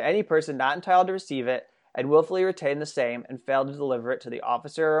to any person not entitled to receive it, and willfully retain the same and fail to deliver it to the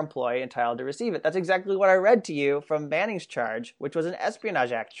officer or employee entitled to receive it. That's exactly what I read to you from Manning's charge, which was an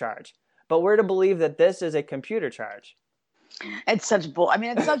Espionage Act charge. But we're to believe that this is a computer charge. It's such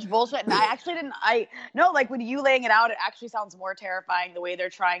it's such bullshit. And like when you laying it out, it actually sounds more terrifying the way they're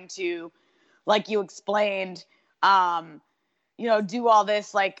trying to, like you explained, do all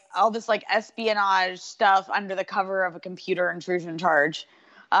this espionage stuff under the cover of a computer intrusion charge.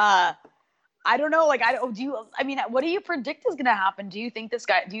 I don't know. What do you predict is going to happen? Do you think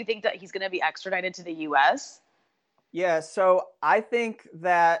that he's going to be extradited to the U.S.? Yeah. So I think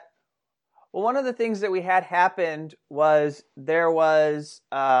that, well, one of the things that we had happened was I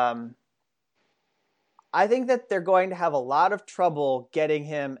think that they're going to have a lot of trouble getting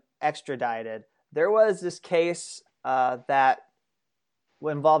him extradited. There was this case that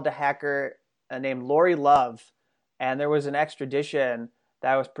involved a hacker named Lori Love, and there was an extradition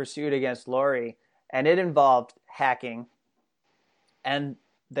that was pursued against Lori, and it involved hacking. And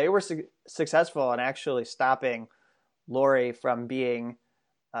they were successful in actually stopping Lori from being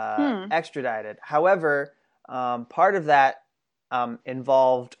extradited. However, part of that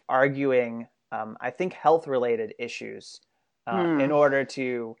involved arguing, I think, health-related issues in order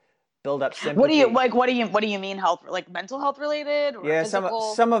to build up sympathy. What do you mean health? Like mental health related? Or yeah,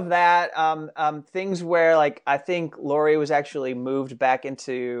 physical? some of that. Things where, like, I think Lori was actually moved back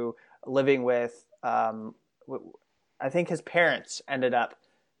into living with. I think his parents ended up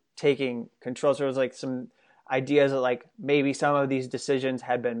taking control. So there was like some ideas that like maybe some of these decisions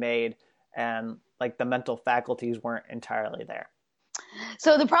had been made and like the mental faculties weren't entirely there.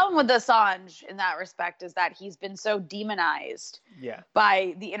 So the problem with Assange in that respect is that he's been so demonized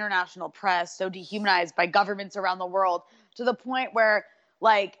by the international press, so dehumanized by governments around the world, to the point where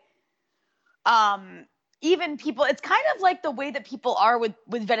like even people, it's kind of like the way that people are with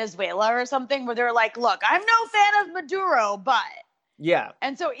Venezuela or something, where they're like, look, I'm no fan of Maduro, but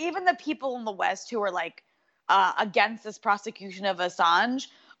and so even the people in the West who are like against this prosecution of Assange,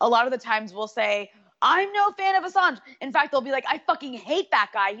 a lot of the times will say, I'm no fan of Assange. In fact, they'll be like, I fucking hate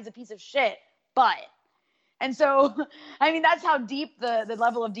that guy. He's a piece of shit. But, and so, I mean, that's how deep the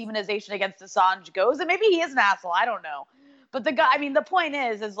level of demonization against Assange goes. And maybe he is an asshole. I don't know. But the guy, I mean, the point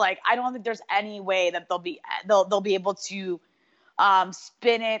is like, I don't think there's any way that they'll be able to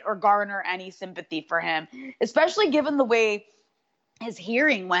spin it or garner any sympathy for him, especially given the way his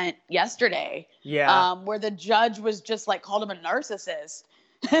hearing went yesterday. Yeah. Where the judge was just like, called him a narcissist.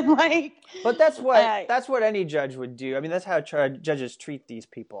 And like, but that's what any judge would do. I mean, that's how judges treat these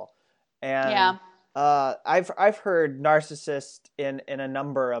people. And I've heard narcissist in a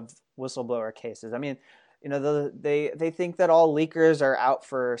number of whistleblower cases. I mean, they think that all leakers are out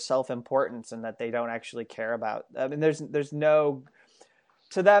for self-importance and that they don't actually care about. I mean,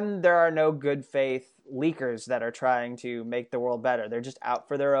 to them there are no good faith leakers that are trying to make the world better. They're just out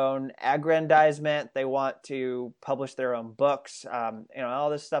for their own aggrandizement. They want to publish their own books, all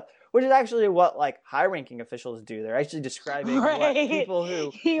this stuff, which is actually what like high-ranking officials do. They're actually describing what people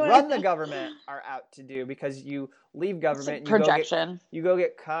who run the government are out to do, because you leave government and you go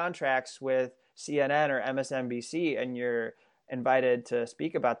get contracts with CNN or MSNBC, and you're invited to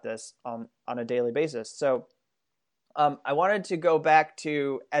speak about this on a daily basis. So I wanted to go back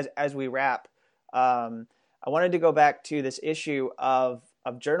to, as we wrap, I wanted to go back to this issue of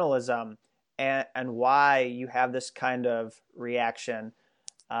journalism and why you have this kind of reaction.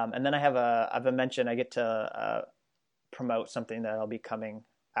 And then I have a mention. I get to promote something that'll be coming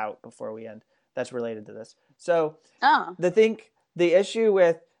out before we end that's related to this. So the issue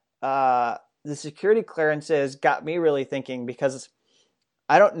with the security clearances got me really thinking, because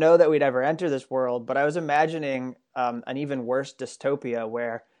I don't know that we'd ever enter this world, but I was imagining an even worse dystopia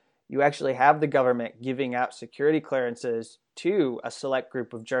where you actually have the government giving out security clearances to a select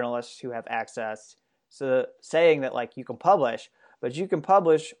group of journalists who have access, so saying that like you can publish, but you can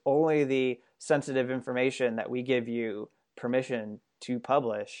publish only the sensitive information that we give you permission to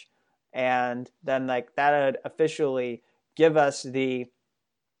publish. And then like that would officially give us the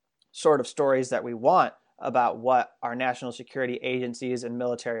sort of stories that we want about what our national security agencies and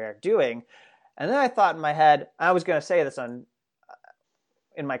military are doing. And then I thought in my head, I was going to say this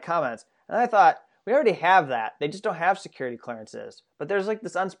in my comments, and I thought, we already have that. They just don't have security clearances. But there's like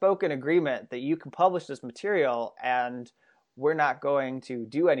this unspoken agreement that you can publish this material and we're not going to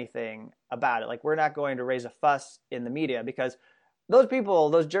do anything about it. Like, we're not going to raise a fuss in the media because those people,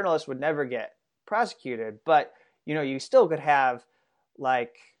 those journalists would never get prosecuted. But, you know, you still could have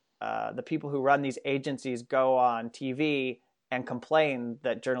like the people who run these agencies go on TV and complain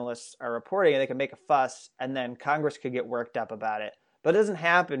that journalists are reporting, and they can make a fuss, and then Congress could get worked up about it. But it doesn't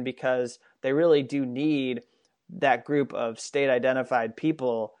happen because they really do need that group of state-identified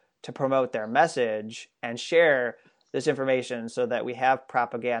people to promote their message and share this information so that we have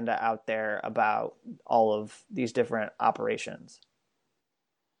propaganda out there about all of these different operations.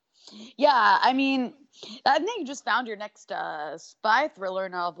 Yeah, I mean, I think you just found your next spy thriller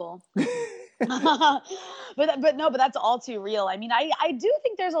novel. but that's all too real. I mean, I do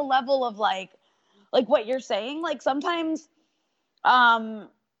think there's a level of like what you're saying. Like sometimes, I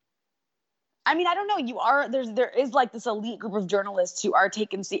mean, I don't know. There is like this elite group of journalists who are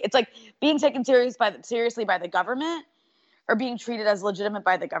it's like being taken seriously by the government, or being treated as legitimate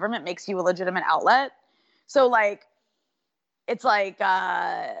by the government makes you a legitimate outlet. So like, it's like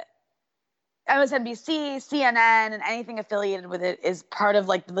MSNBC, CNN, and anything affiliated with it is part of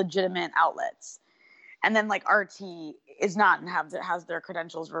like the legitimate outlets. And then like RT is not and has their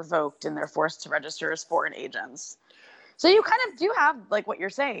credentials revoked and they're forced to register as foreign agents. So you kind of do have like what you're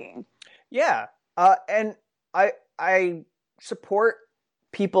saying. Yeah. And I support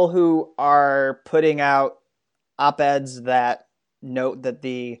people who are putting out op-eds that note that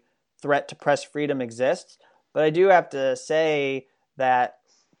the threat to press freedom exists. But I do have to say that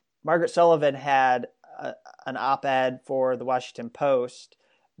Margaret Sullivan had an op-ed for the Washington Post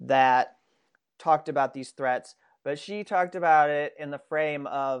that talked about these threats, but she talked about it in the frame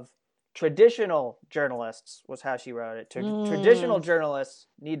of traditional journalists, was how she wrote it. Traditional journalists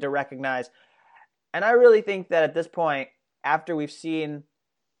need to recognize. And I really think that at this point, after we've seen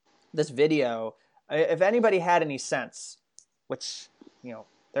this video, if anybody had any sense, which, you know,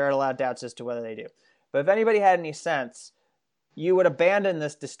 there are a lot of doubts as to whether they do, but if anybody had any sense, you would abandon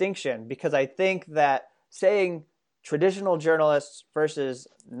this distinction, because I think that saying traditional journalists versus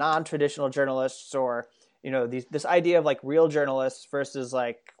non-traditional journalists, or, you know, this idea of like real journalists versus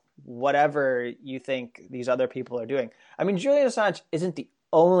like whatever you think these other people are doing. I mean, Julian Assange isn't the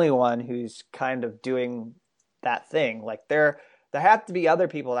only one who's kind of doing that thing. Like there have to be other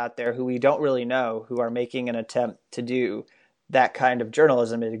people out there who we don't really know who are making an attempt to do that kind of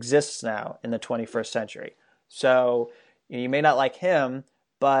journalism. It exists now in the 21st century. So you may not like him,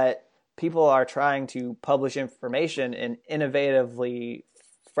 but people are trying to publish information in innovatively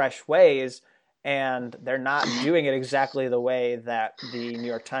fresh ways, and they're not doing it exactly the way that the New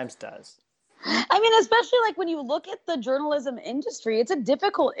York Times does. I mean, especially like when you look at the journalism industry, it's a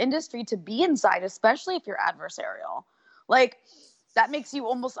difficult industry to be inside, especially if you're adversarial. Like, that makes you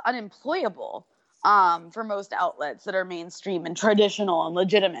almost unemployable for most outlets that are mainstream and traditional and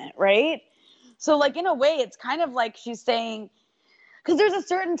legitimate, right? So, like, in a way, it's kind of like she's saying, because there's a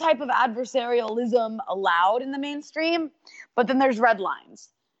certain type of adversarialism allowed in the mainstream, but then there's red lines.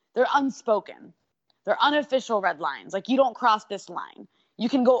 They're unspoken. They're unofficial red lines. Like, you don't cross this line. You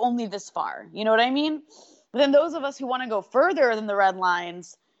can go only this far. You know what I mean? But then those of us who want to go further than the red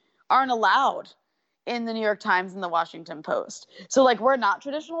lines aren't allowed in the New York Times and the Washington Post. So, like, we're not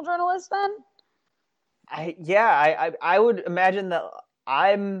traditional journalists then? I would imagine that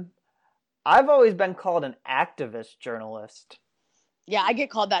I've always been called an activist journalist. Yeah, I get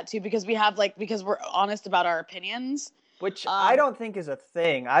called that too because because we're honest about our opinions. Which I don't think is a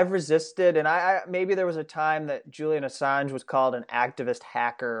thing. I've resisted, and I maybe there was a time that Julian Assange was called an activist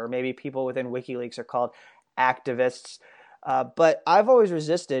hacker, or maybe people within WikiLeaks are called activists. But I've always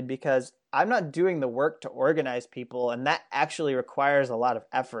resisted because I'm not doing the work to organize people, and that actually requires a lot of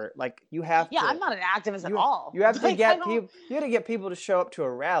effort. Like you have to. Yeah, I'm not an activist at all. You have to get people. You have to get people to show up to a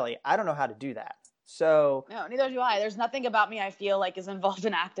rally. I don't know how to do that. So no, neither do I. There's nothing about me I feel like is involved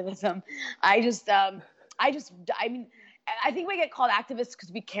in activism. I mean, I think we get called activists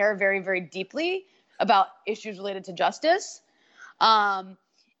because we care very, very deeply about issues related to justice. And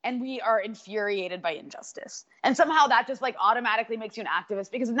we are infuriated by injustice. And somehow that just like automatically makes you an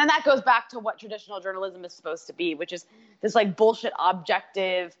activist, because then that goes back to what traditional journalism is supposed to be, which is this like bullshit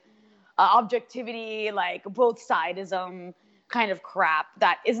objectivity, like both sidism kind of crap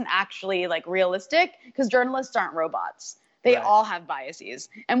that isn't actually like realistic, because journalists aren't robots. They all have biases,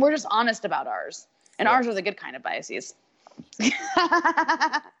 and we're just honest about ours. And ours are the good kind of biases.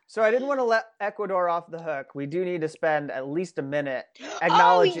 So I didn't want to let Ecuador off the hook. We do need to spend at least a minute Oh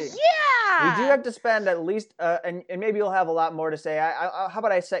acknowledging. We do yeah. have to spend at least, and maybe you'll have a lot more to say. How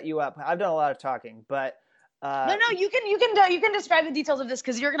about I set you up? I've done a lot of talking, but No, you can describe the details of this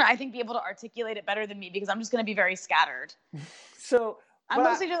because you're gonna, I think, be able to articulate it better than me because I'm just gonna be very scattered. so. I'm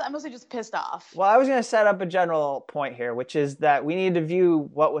mostly just pissed off. Well, I was going to set up a general point here, which is that we need to view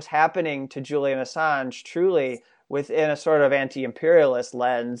what was happening to Julian Assange truly within a sort of anti-imperialist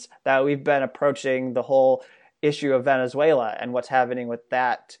lens that we've been approaching the whole issue of Venezuela and what's happening with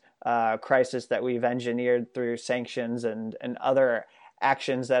that crisis that we've engineered through sanctions and other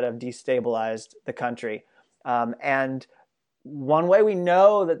actions that have destabilized the country. And one way we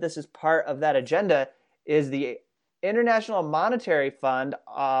know that this is part of that agenda is the International Monetary Fund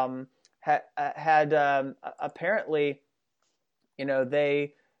had apparently,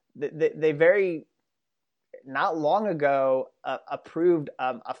 they very not long ago approved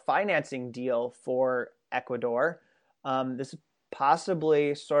a financing deal for Ecuador. This is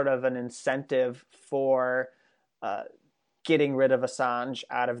possibly sort of an incentive for getting rid of Assange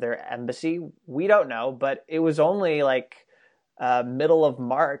out of their embassy. We don't know, but it was only like middle of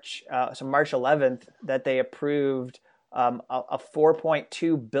March, so March 11th, that they approved a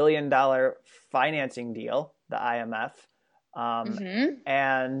 $4.2 billion financing deal, the IMF.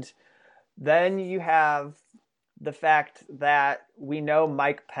 And then you have the fact that we know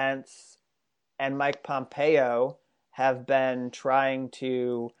Mike Pence and Mike Pompeo have been trying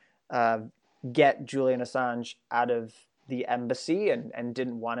to get Julian Assange out of the embassy and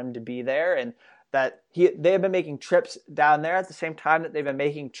didn't want him to be there. And that they have been making trips down there at the same time that they've been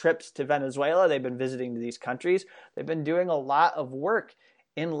making trips to Venezuela. They've been visiting these countries. They've been doing a lot of work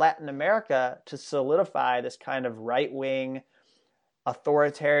in Latin America to solidify this kind of right-wing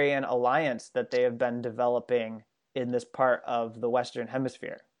authoritarian alliance that they have been developing in this part of the Western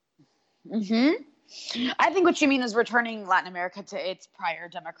Hemisphere. I think what you mean is returning Latin America to its prior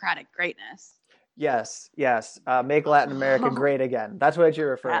democratic greatness. Yes. Make Latin America great again. That's what you're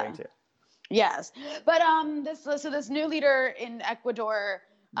referring to. Yes, but this new leader in Ecuador,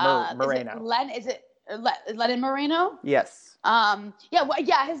 Moreno. Is it Lenin Moreno? Yes.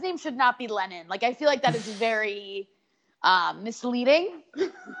 His name should not be Lenin. Like, I feel like that is very misleading.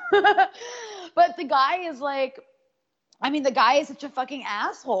 But the guy is the guy is such a fucking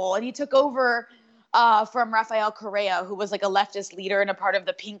asshole, and he took over from Rafael Correa, who was like a leftist leader and a part of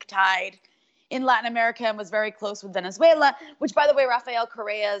the Pink Tide in Latin America and was very close with Venezuela. Which, by the way, Rafael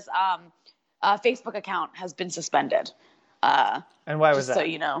Correa's Facebook account has been suspended. And why was that? So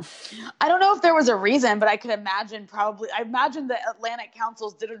you know, I don't know if there was a reason, but I could imagine I imagine the Atlantic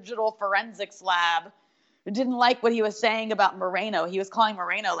Council's digital forensics lab didn't like what he was saying about Moreno. He was calling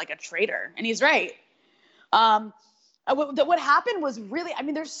Moreno like a traitor, and he's right. What happened was really,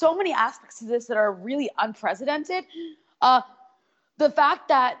 there's so many aspects to this that are really unprecedented. The fact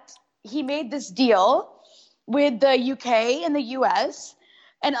that he made this deal with the UK and the US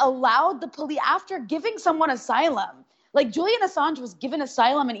and allowed the police, after giving someone asylum, like Julian Assange was given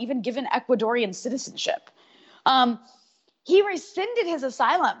asylum and even given Ecuadorian citizenship. He rescinded his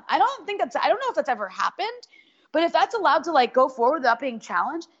asylum. I don't know if that's ever happened, but if that's allowed to go forward without being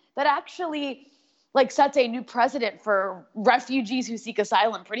challenged, that actually sets a new precedent for refugees who seek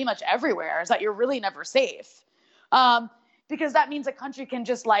asylum pretty much everywhere, is that you're really never safe. Because that means a country can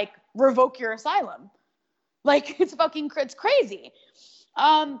just revoke your asylum. It's crazy.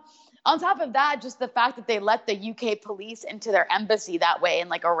 On top of that, just the fact that they let the UK police into their embassy that way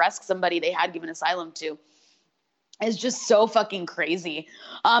and arrest somebody they had given asylum to is just so fucking crazy.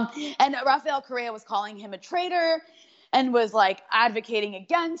 And Rafael Correa was calling him a traitor and was advocating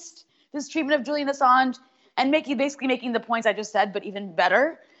against this treatment of Julian Assange and basically making the points I just said, but even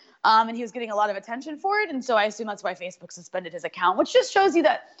better. And he was getting a lot of attention for it. And so I assume that's why Facebook suspended his account, which just shows you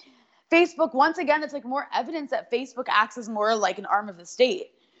that Facebook, once again, it's more evidence that Facebook acts as more like an arm of the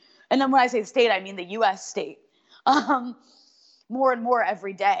state. And then when I say state, I mean the US state, more and more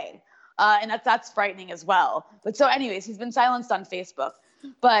every day. And that's frightening as well. But so anyways, he's been silenced on Facebook.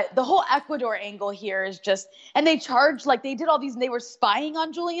 But the whole Ecuador angle here is just, and they charged, they did all these, they were spying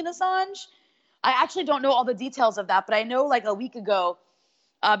on Julian Assange. I actually don't know all the details of that, but I know a week ago,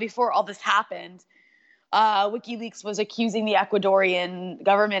 before all this happened, WikiLeaks was accusing the Ecuadorian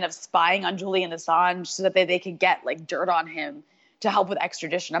government of spying on Julian Assange so that they could get dirt on him to help with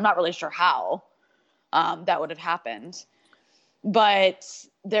extradition. I'm not really sure how that would have happened. But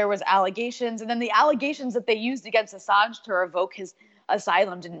there was allegations, and then the allegations that they used against Assange to revoke his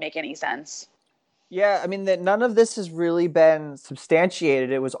asylum didn't make any sense. Yeah, that none of this has really been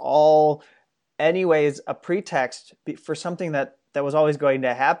substantiated. It was all, anyways, a pretext for something that that was always going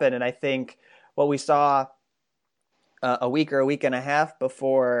to happen. And I think what we saw a week or a week and a half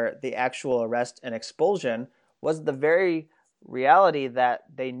before the actual arrest and expulsion was the very reality that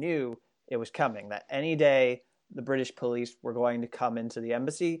they knew it was coming, that any day the British police were going to come into the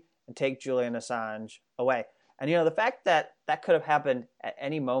embassy and take Julian Assange away. And, the fact that that could have happened at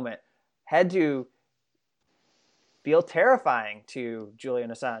any moment had to feel terrifying to Julian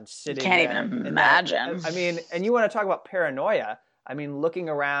Assange sitting Can't there. even imagine. I mean, and you want to talk about paranoia. I mean, looking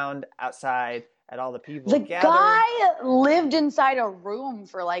around outside at all the people The gathered. guy lived inside a room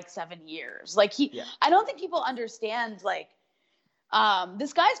for like 7 years. Like I don't think people understand, like,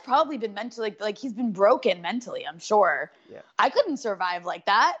 this guy's probably been mentally, like he's been broken mentally, I'm sure. Yeah. I couldn't survive like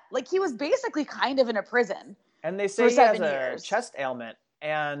that. Like he was basically kind of in a prison. And they say he has a chest ailment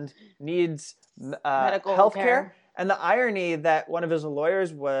and needs medical health care. care. And the irony that one of his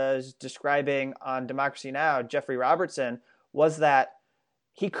lawyers was describing on Democracy Now!, Jeffrey Robertson, was that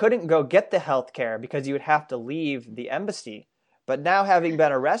he couldn't go get the health care because he would have to leave the embassy. But now, having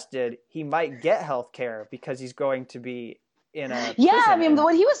been arrested, he might get health care because he's going to be in a prison. I mean,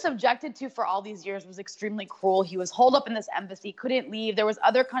 what he was subjected to for all these years was extremely cruel. He was holed up in this embassy, couldn't leave. There was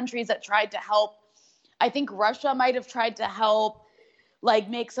other countries that tried to help. I think Russia might have tried to help, like,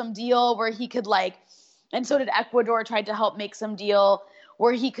 make some deal where he could, like, and so did Ecuador, tried to help make some deal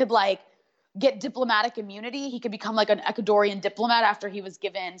where he could, like, get diplomatic immunity. He could become like an Ecuadorian diplomat after he was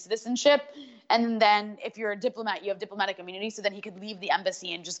given citizenship. And then if you're a diplomat, you have diplomatic immunity. So then he could leave the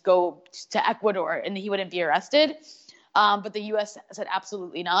embassy and just go to Ecuador and he wouldn't be arrested. But the U.S. said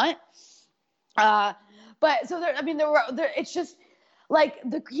absolutely not. But so there, I mean, it's just like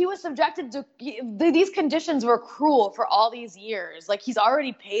he was subjected to these conditions were cruel for all these years. Like he's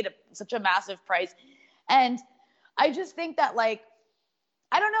already paid such a massive price. And I just think that, like,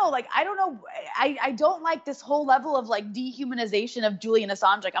 I don't know. I don't like this whole level of, like, dehumanization of Julian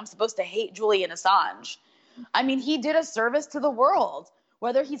Assange. Like, I'm supposed to hate Julian Assange. I mean, he did a service to the world,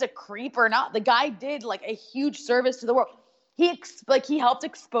 whether he's a creep or not. The guy did, like, a huge service to the world. He helped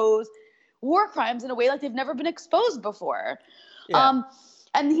expose war crimes in a way like they've never been exposed before. Yeah.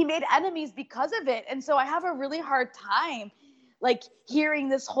 And he made enemies because of it. And so I have a really hard time, like, hearing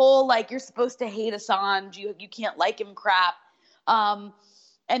this whole, like, you're supposed to hate Assange, you can't like him crap.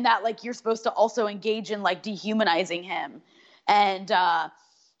 And that, like, you're supposed to also engage in, like, dehumanizing him. And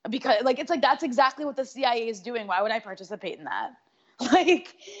because, like, it's like that's exactly what the CIA is doing. Why would I participate in that?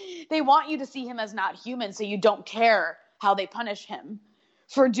 Like, they want you to see him as not human, so you don't care how they punish him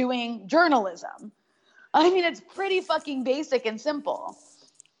for doing journalism. I mean, it's pretty fucking basic and simple.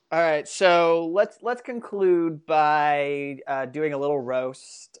 All right, so let's conclude by doing a little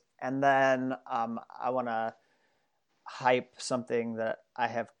roast, and then I want to hype something that I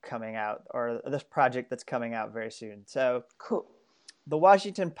have coming out, or this project that's coming out very soon. So cool. The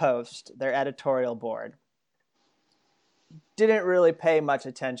Washington Post, their editorial board, didn't really pay much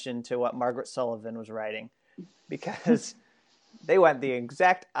attention to what Margaret Sullivan was writing because they went the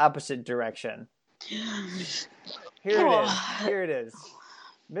exact opposite direction. Here it is.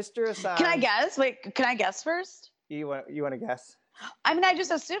 Mr. Assange. Can I guess? Wait, can I guess first? You want to guess? I mean, I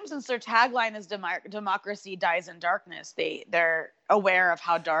just assume since their tagline is democracy dies in darkness, they're aware of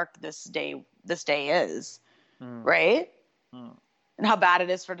how dark this day is, right? And how bad it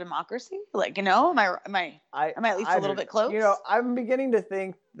is for democracy. Like, am I at least a little bit close? I'm beginning to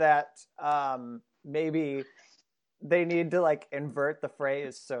think that maybe they need to, like, invert the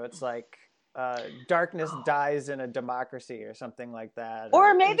phrase so it's like darkness dies in a democracy or something like that.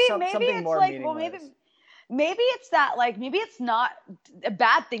 Or maybe it's more like, meaningless. well, maybe it's that, like, maybe it's not a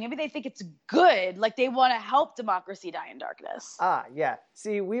bad thing. Maybe they think it's good. Like, they want to help democracy die in darkness. Ah, yeah.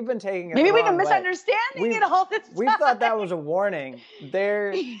 See, we've been taking it maybe the we've wrong been way. misunderstanding it all this time. We thought that was a warning.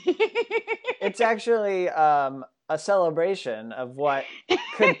 It's actually a celebration of what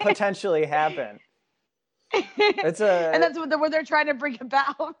could potentially happen. And that's what they're trying to bring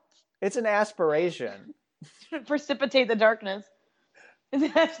about. It's an aspiration. Precipitate the darkness. It's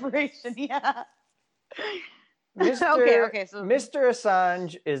an aspiration, yeah. Okay, so Mr.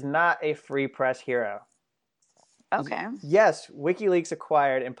 Assange is not a free press hero. Okay. Yes, WikiLeaks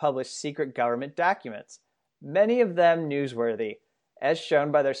acquired and published secret government documents, many of them newsworthy, as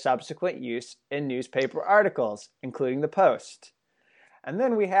shown by their subsequent use in newspaper articles, including the Post. And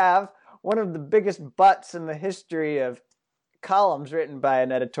then we have one of the biggest butts in the history of columns written by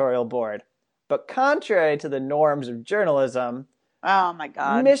an editorial board. But contrary to the norms of journalism, oh my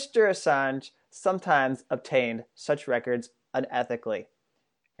God, Mr. Assange sometimes obtained such records unethically,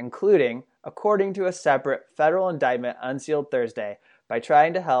 including, according to a separate federal indictment unsealed Thursday, by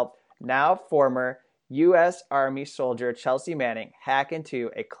trying to help now former U.S. Army soldier Chelsea Manning hack into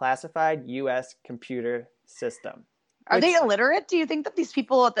a classified U.S. computer system. Are they illiterate? Do you think that these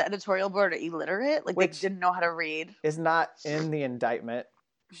people at the editorial board are illiterate? Like, they Which didn't know how to read? is not in the indictment.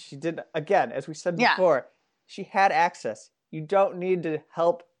 She did, again, as we said Yeah. before, she had access. You don't need to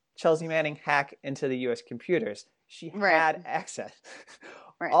help Chelsea Manning hack into the U.S. computers. She had access.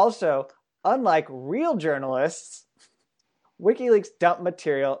 Right. Also, unlike real journalists, WikiLeaks dumped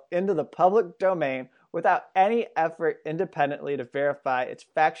material into the public domain without any effort independently to verify its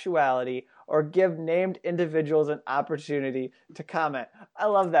factuality or give named individuals an opportunity to comment. I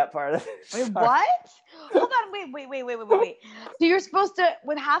love that part of it. Wait, what? Hold on, wait. So you're supposed to,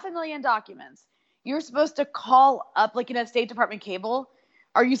 with 500,000 documents, you're supposed to call up, like in a State Department cable,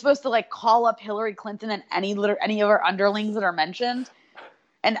 are you supposed to like call up Hillary Clinton and any of her underlings that are mentioned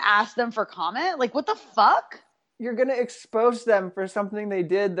and ask them for comment? Like, what the fuck? You're going to expose them for something they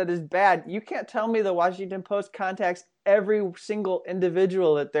did that is bad. You can't tell me the Washington Post contacts every single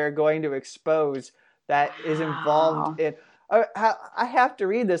individual that they're going to expose that is involved in. I have to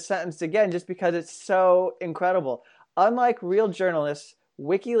read this sentence again just because it's so incredible. Unlike real journalists,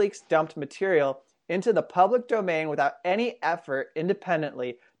 WikiLeaks dumped material into the public domain without any effort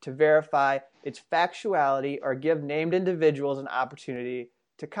independently to verify its factuality or give named individuals an opportunity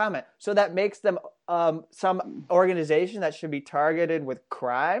to comment. So that makes them some organization that should be targeted with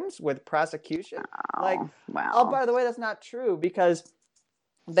crimes, with prosecution. Oh, by the way, that's not true, because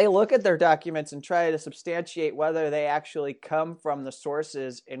they look at their documents and try to substantiate whether they actually come from the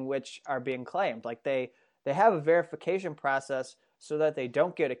sources in which are being claimed. Like they have a verification process so that they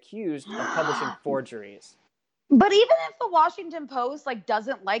don't get accused of publishing forgeries. But even if the Washington Post like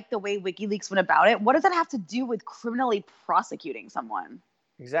doesn't like the way WikiLeaks went about it, what does that have to do with criminally prosecuting someone?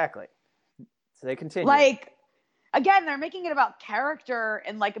 Exactly. So they continue. Like, again, they're making it about character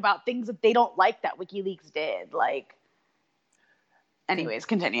and like about things that they don't like that WikiLeaks did. Like, anyways,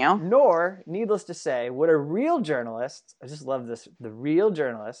 continue. Nor, needless to say, would a real journalist, I just love this, the real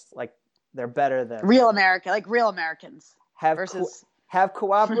journalists, like they're better than real America, like real Americans have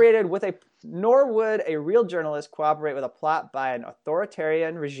cooperated with nor would a real journalist cooperate with a plot by an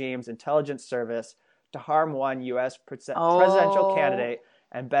authoritarian regime's intelligence service to harm one U.S. presidential candidate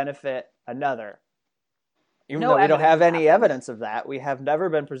and benefit another. Even though we don't have any evidence of that, we have never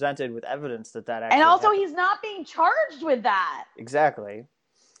been presented with evidence that actually And also, happened. he's not being charged with that. Exactly.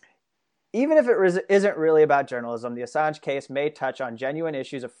 Even if it isn't really about journalism, the Assange case may touch on genuine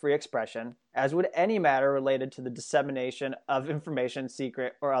issues of free expression, as would any matter related to the dissemination of information,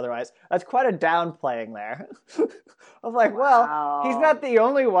 secret or otherwise. That's quite a downplaying there. Of like, well, he's not the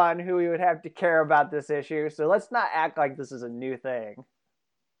only one who we would have to care about this issue, so let's not act like this is a new thing.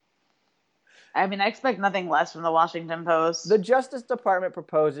 I mean, I expect nothing less from the Washington Post. The Justice Department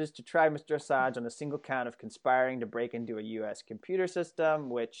proposes to try Mr. Assange on a single count of conspiring to break into a U.S. computer system,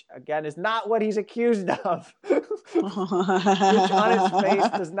 which, again, is not what he's accused of. Which on its face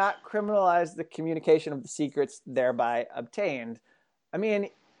does not criminalize the communication of the secrets thereby obtained. I mean,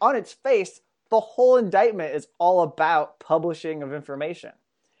 on its face, the whole indictment is all about publishing of information.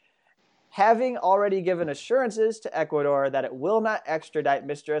 Having already given assurances to Ecuador that it will not extradite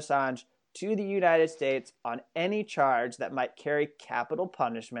Mr. Assange to the United States on any charge that might carry capital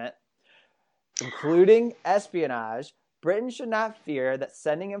punishment, including espionage, Britain should not fear that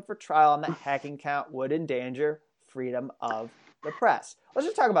sending him for trial on that hacking count would endanger freedom of the press. Let's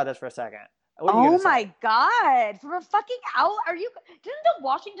just talk about this for a second. Oh my God. From a fucking owl? Didn't the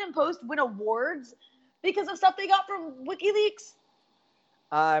Washington Post win awards because of stuff they got from WikiLeaks?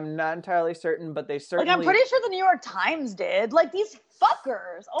 I'm not entirely certain, but they certainly... Like, I'm pretty sure the New York Times did. Like, these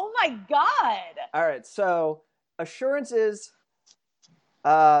fuckers. Oh my God. All right, so assurances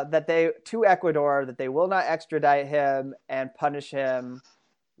to Ecuador that they will not extradite him and punish him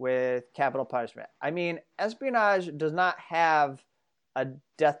with capital punishment. I mean, espionage does not have a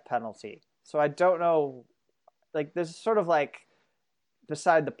death penalty. So I don't know, like, this is sort of like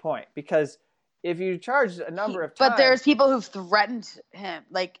beside the point, because if you charge a number of times... But there's people who've threatened him.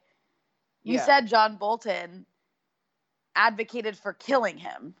 Like, you said John Bolton advocated for killing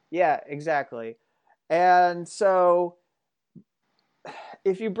him. Yeah, exactly. And so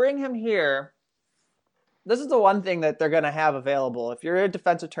if you bring him here, this is the one thing that they're going to have available. If you're a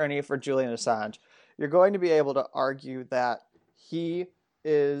defense attorney for Julian Assange, you're going to be able to argue that he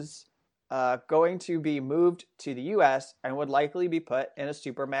is going to be moved to the U.S. and would likely be put in a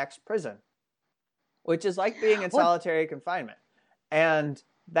supermax prison, which is like being in solitary confinement. And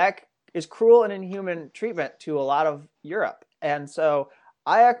that is cruel and inhuman treatment to a lot of Europe. And so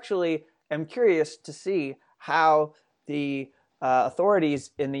I actually am curious to see how the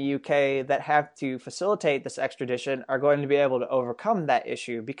authorities in the UK that have to facilitate this extradition are going to be able to overcome that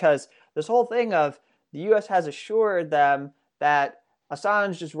issue, because this whole thing of the US has assured them that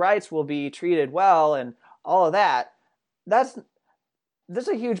Assange's rights will be treated well and all of that, this is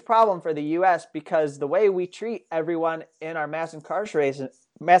a huge problem for the US, because the way we treat everyone in our mass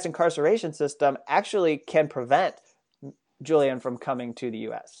incarceration system actually can prevent Julian from coming to the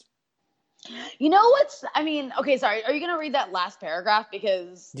US. You know what's, I mean, okay, sorry. Are you going to read that last paragraph?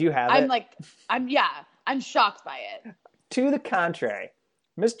 Because do you have it? I'm shocked by it. To the contrary,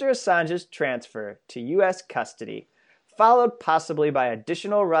 Mr. Assange's transfer to U.S. custody, followed possibly by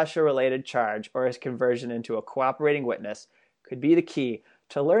additional Russia-related charge or his conversion into a cooperating witness, could be the key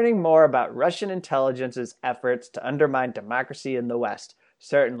to learning more about Russian intelligence's efforts to undermine democracy in the West.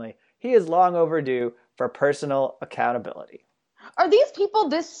 Certainly, he is long overdue for personal accountability. Are these people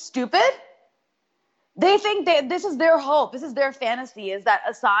this stupid? They think that this is their hope. This is their fantasy, is that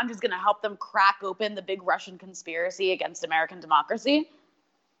Assange is going to help them crack open the big Russian conspiracy against American democracy.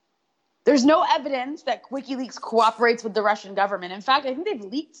 There's no evidence that WikiLeaks cooperates with the Russian government. In fact, I think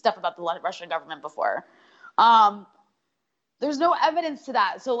they've leaked stuff about the Russian government before. There's no evidence to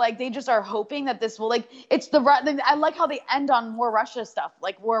that. So, like, they just are hoping that this will, like, I like how they end on more Russia stuff,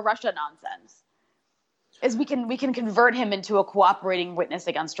 like more Russia nonsense. Is we can convert him into a cooperating witness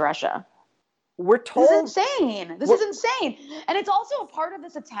against Russia. We're told this is insane. This is insane. And it's also a part of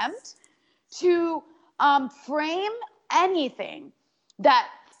this attempt to frame anything that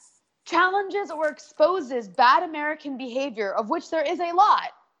challenges or exposes bad American behavior, of which there is a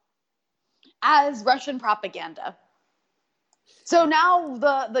lot, as Russian propaganda. So now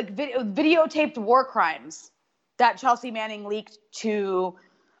the videotaped war crimes that Chelsea Manning leaked to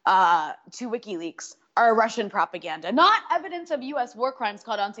WikiLeaks are Russian propaganda. Not evidence of U.S. war crimes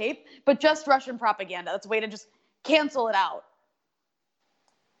caught on tape, but just Russian propaganda. That's a way to just cancel it out.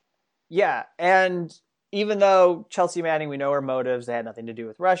 Yeah, and even though Chelsea Manning, we know her motives, they had nothing to do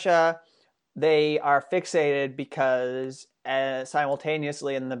with Russia, they are fixated because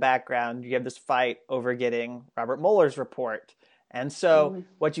simultaneously in the background, you have this fight over getting Robert Mueller's report. And so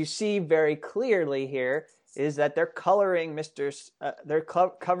what you see very clearly here is that they're coloring they're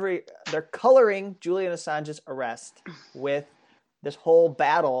coloring Julian Assange's arrest with this whole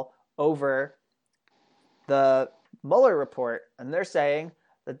battle over the Mueller report, and they're saying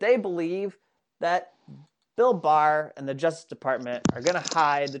that they believe that Bill Barr and the Justice Department are going to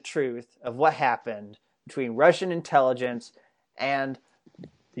hide the truth of what happened between Russian intelligence and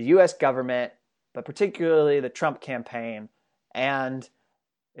the U.S. government, but particularly the Trump campaign, and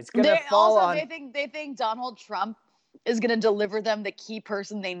it's going to fall on... They think Donald Trump is going to deliver them the key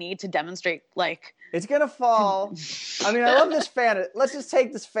person they need to demonstrate, like... It's going to fall... I mean, I love this fantasy. Let's just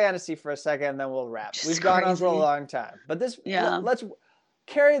take this fantasy for a second, and then we'll wrap. We've gone on for a long time. But let's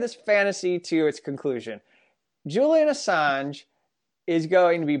carry this fantasy to its conclusion. Julian Assange is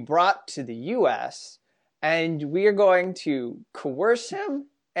going to be brought to the U.S., and we are going to coerce him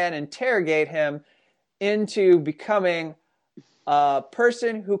and interrogate him into becoming a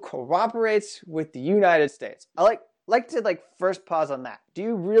person who cooperates with the United States. I like to first pause on that. Do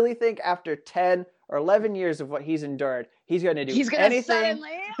you really think after 10 or 11 years of what he's endured, he's going to do anything?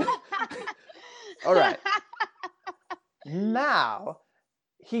 Suddenly... All right. Now,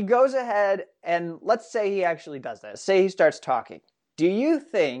 he goes ahead and let's say he actually does this. Say he starts talking. Do you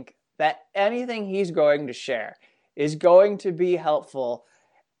think that anything he's going to share is going to be helpful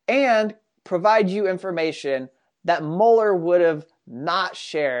and provide you information that Mueller would have not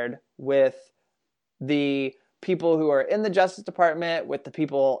shared with the people who are in the Justice Department, with the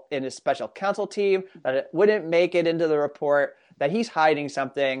people in his special counsel team, that it wouldn't make it into the report, that he's hiding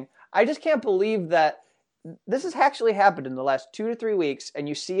something? I just can't believe that this has actually happened in the last 2 to 3 weeks, and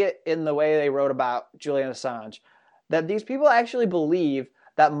you see it in the way they wrote about Julian Assange, that these people actually believe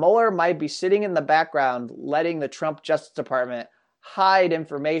that Mueller might be sitting in the background letting the Trump Justice Department hide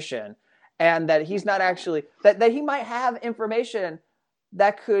information, and that he's not actually, that he might have information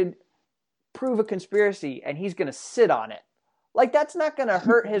that could prove a conspiracy, and he's going to sit on it. Like, that's not going to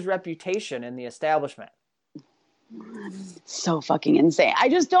hurt his reputation in the establishment. So fucking insane. I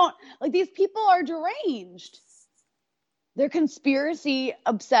just don't, these people are deranged. They're conspiracy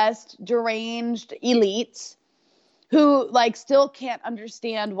obsessed, deranged elites who still can't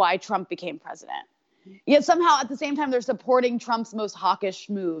understand why Trump became president. Yet somehow at the same time they're supporting Trump's most hawkish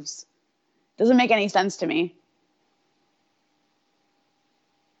moves. Doesn't make any sense to me.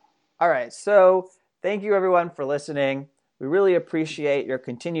 All right, so thank you everyone for listening. We really appreciate your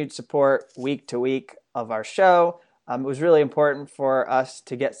continued support week to week of our show. It was really important for us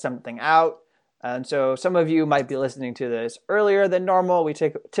to get something out And so some of you might be listening to this earlier than normal. We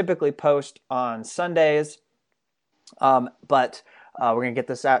typically post on Sundays, but we're going to get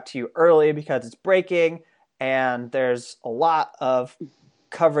this out to you early because it's breaking, and there's a lot of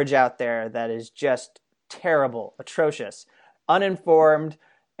coverage out there that is just terrible, atrocious, uninformed,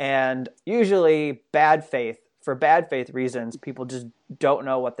 and usually for bad faith reasons. People just don't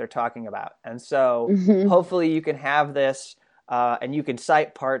know what they're talking about. And so hopefully you can have this and you can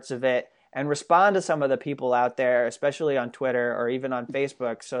cite parts of it and respond to some of the people out there, especially on Twitter or even on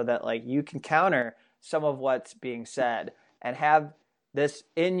Facebook, so that like you can counter some of what's being said and have this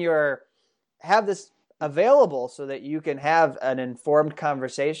available so that you can have an informed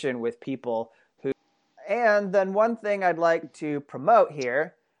conversation with people who. And then one thing I'd like to promote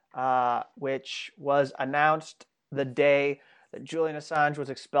here, which was announced the day that Julian Assange was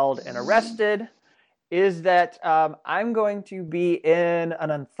expelled and arrested, is that I'm going to be in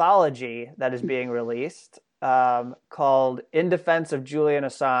an anthology that is being released called In Defense of Julian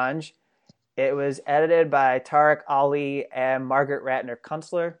Assange. It was edited by Tariq Ali and Margaret Ratner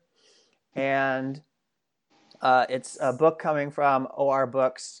Kunstler. And it's a book coming from OR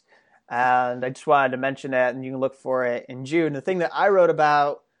Books. And I just wanted to mention that, and you can look for it in June. The thing that I wrote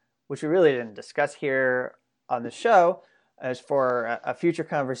about, which we really didn't discuss here on the show, as for a future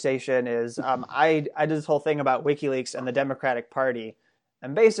conversation, is I did this whole thing about WikiLeaks and the Democratic Party,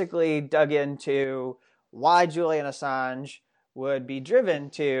 and basically dug into why Julian Assange would be driven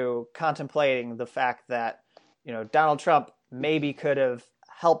to contemplating the fact that, you know, Donald Trump maybe could have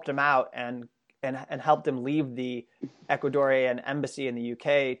helped him out and helped him leave the Ecuadorian embassy in the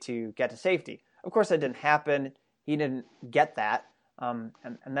UK to get to safety. Of course, that didn't happen. He didn't get that, and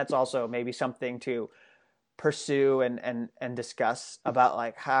that's also maybe something to pursue and discuss about,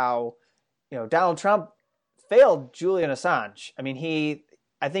 like, how, you know, Donald Trump failed Julian Assange. I mean,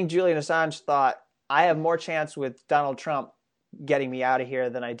 I think Julian Assange thought, I have more chance with Donald Trump getting me out of here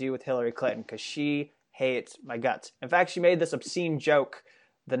than I do with Hillary Clinton because she hates my guts. In fact, she made this obscene joke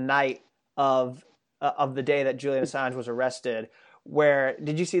the night of the day that Julian Assange was arrested, where,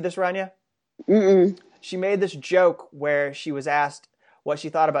 did you see this, Rania? Mm-mm. She made this joke where she was asked what she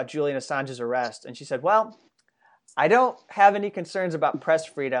thought about Julian Assange's arrest, and she said, well, I don't have any concerns about press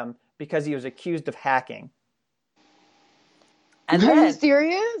freedom because he was accused of hacking. And Are you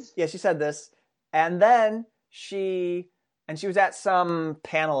serious? Yeah, she said this. And then she was at some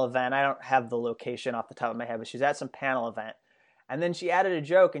panel event. I don't have the location off the top of my head, but she was at some panel event. And then she added a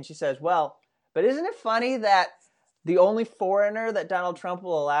joke, and she says, well, but isn't it funny that the only foreigner that Donald Trump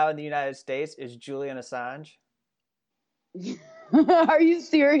will allow in the United States is Julian Assange? Are you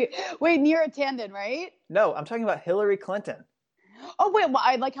serious? Wait, Neera Tanden, right? No, I'm talking about Hillary Clinton. Oh, wait, well,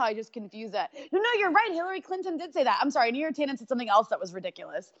 I like how I just confused that. No, you're right. Hillary Clinton did say that. I'm sorry. Neera Tanden said something else that was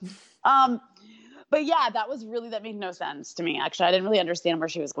ridiculous. But yeah, that made no sense to me. Actually, I didn't really understand where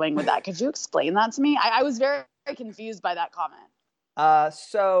she was going with that. Could you explain that to me? I was very, very confused by that comment.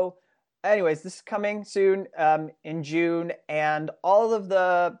 So anyways, this is coming soon in June, and all of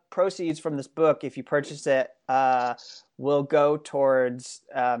the proceeds from this book, if you purchase it, will go towards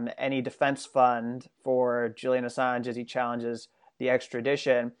any defense fund for Julian Assange as he challenges the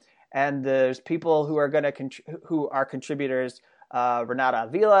extradition. And there's people who are who are contributors. Renata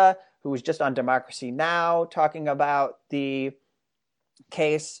Avila, who was just on Democracy Now! Talking about the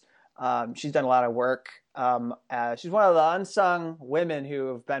case. She's done a lot of work. She's one of the unsung women who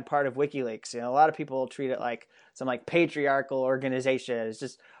have been part of WikiLeaks. You know, a lot of people treat it like some patriarchal organization. It's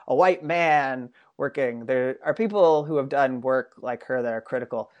just a white man working. There are people who have done work like her that are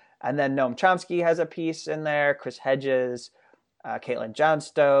critical. And then Noam Chomsky has a piece in there. Chris Hedges, Caitlin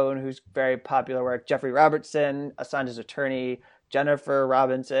Johnstone, who's very popular work. Jeffrey Robertson, Assange's attorney. Jennifer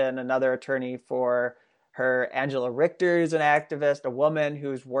Robinson, another attorney for her. Angela Richter, who's an activist, a woman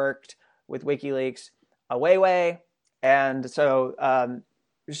who's worked with WikiLeaks. Weiwei. And so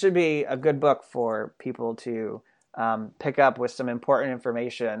it should be a good book for people to pick up with some important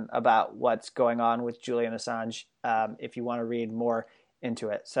information about what's going on with Julian Assange if you want to read more into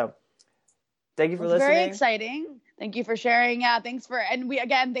it. So thank you for listening. Very exciting. Thank you for sharing. Yeah, thank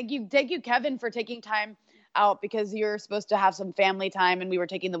you, Kevin, for taking time out because you're supposed to have some family time and we were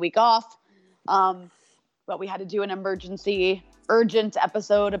taking the week off. But we had to do an urgent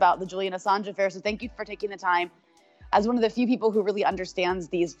episode about the Julian Assange affair. So thank you for taking the time as one of the few people who really understands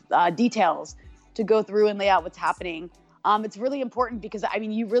these details to go through and lay out what's happening. It's really important because, I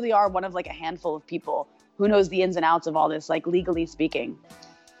mean, you really are one of a handful of people who knows the ins and outs of all this, legally speaking.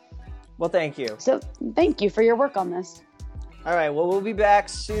 Well, thank you. So thank you for your work on this. All right. Well, we'll be back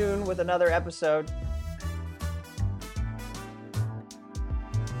soon with another episode.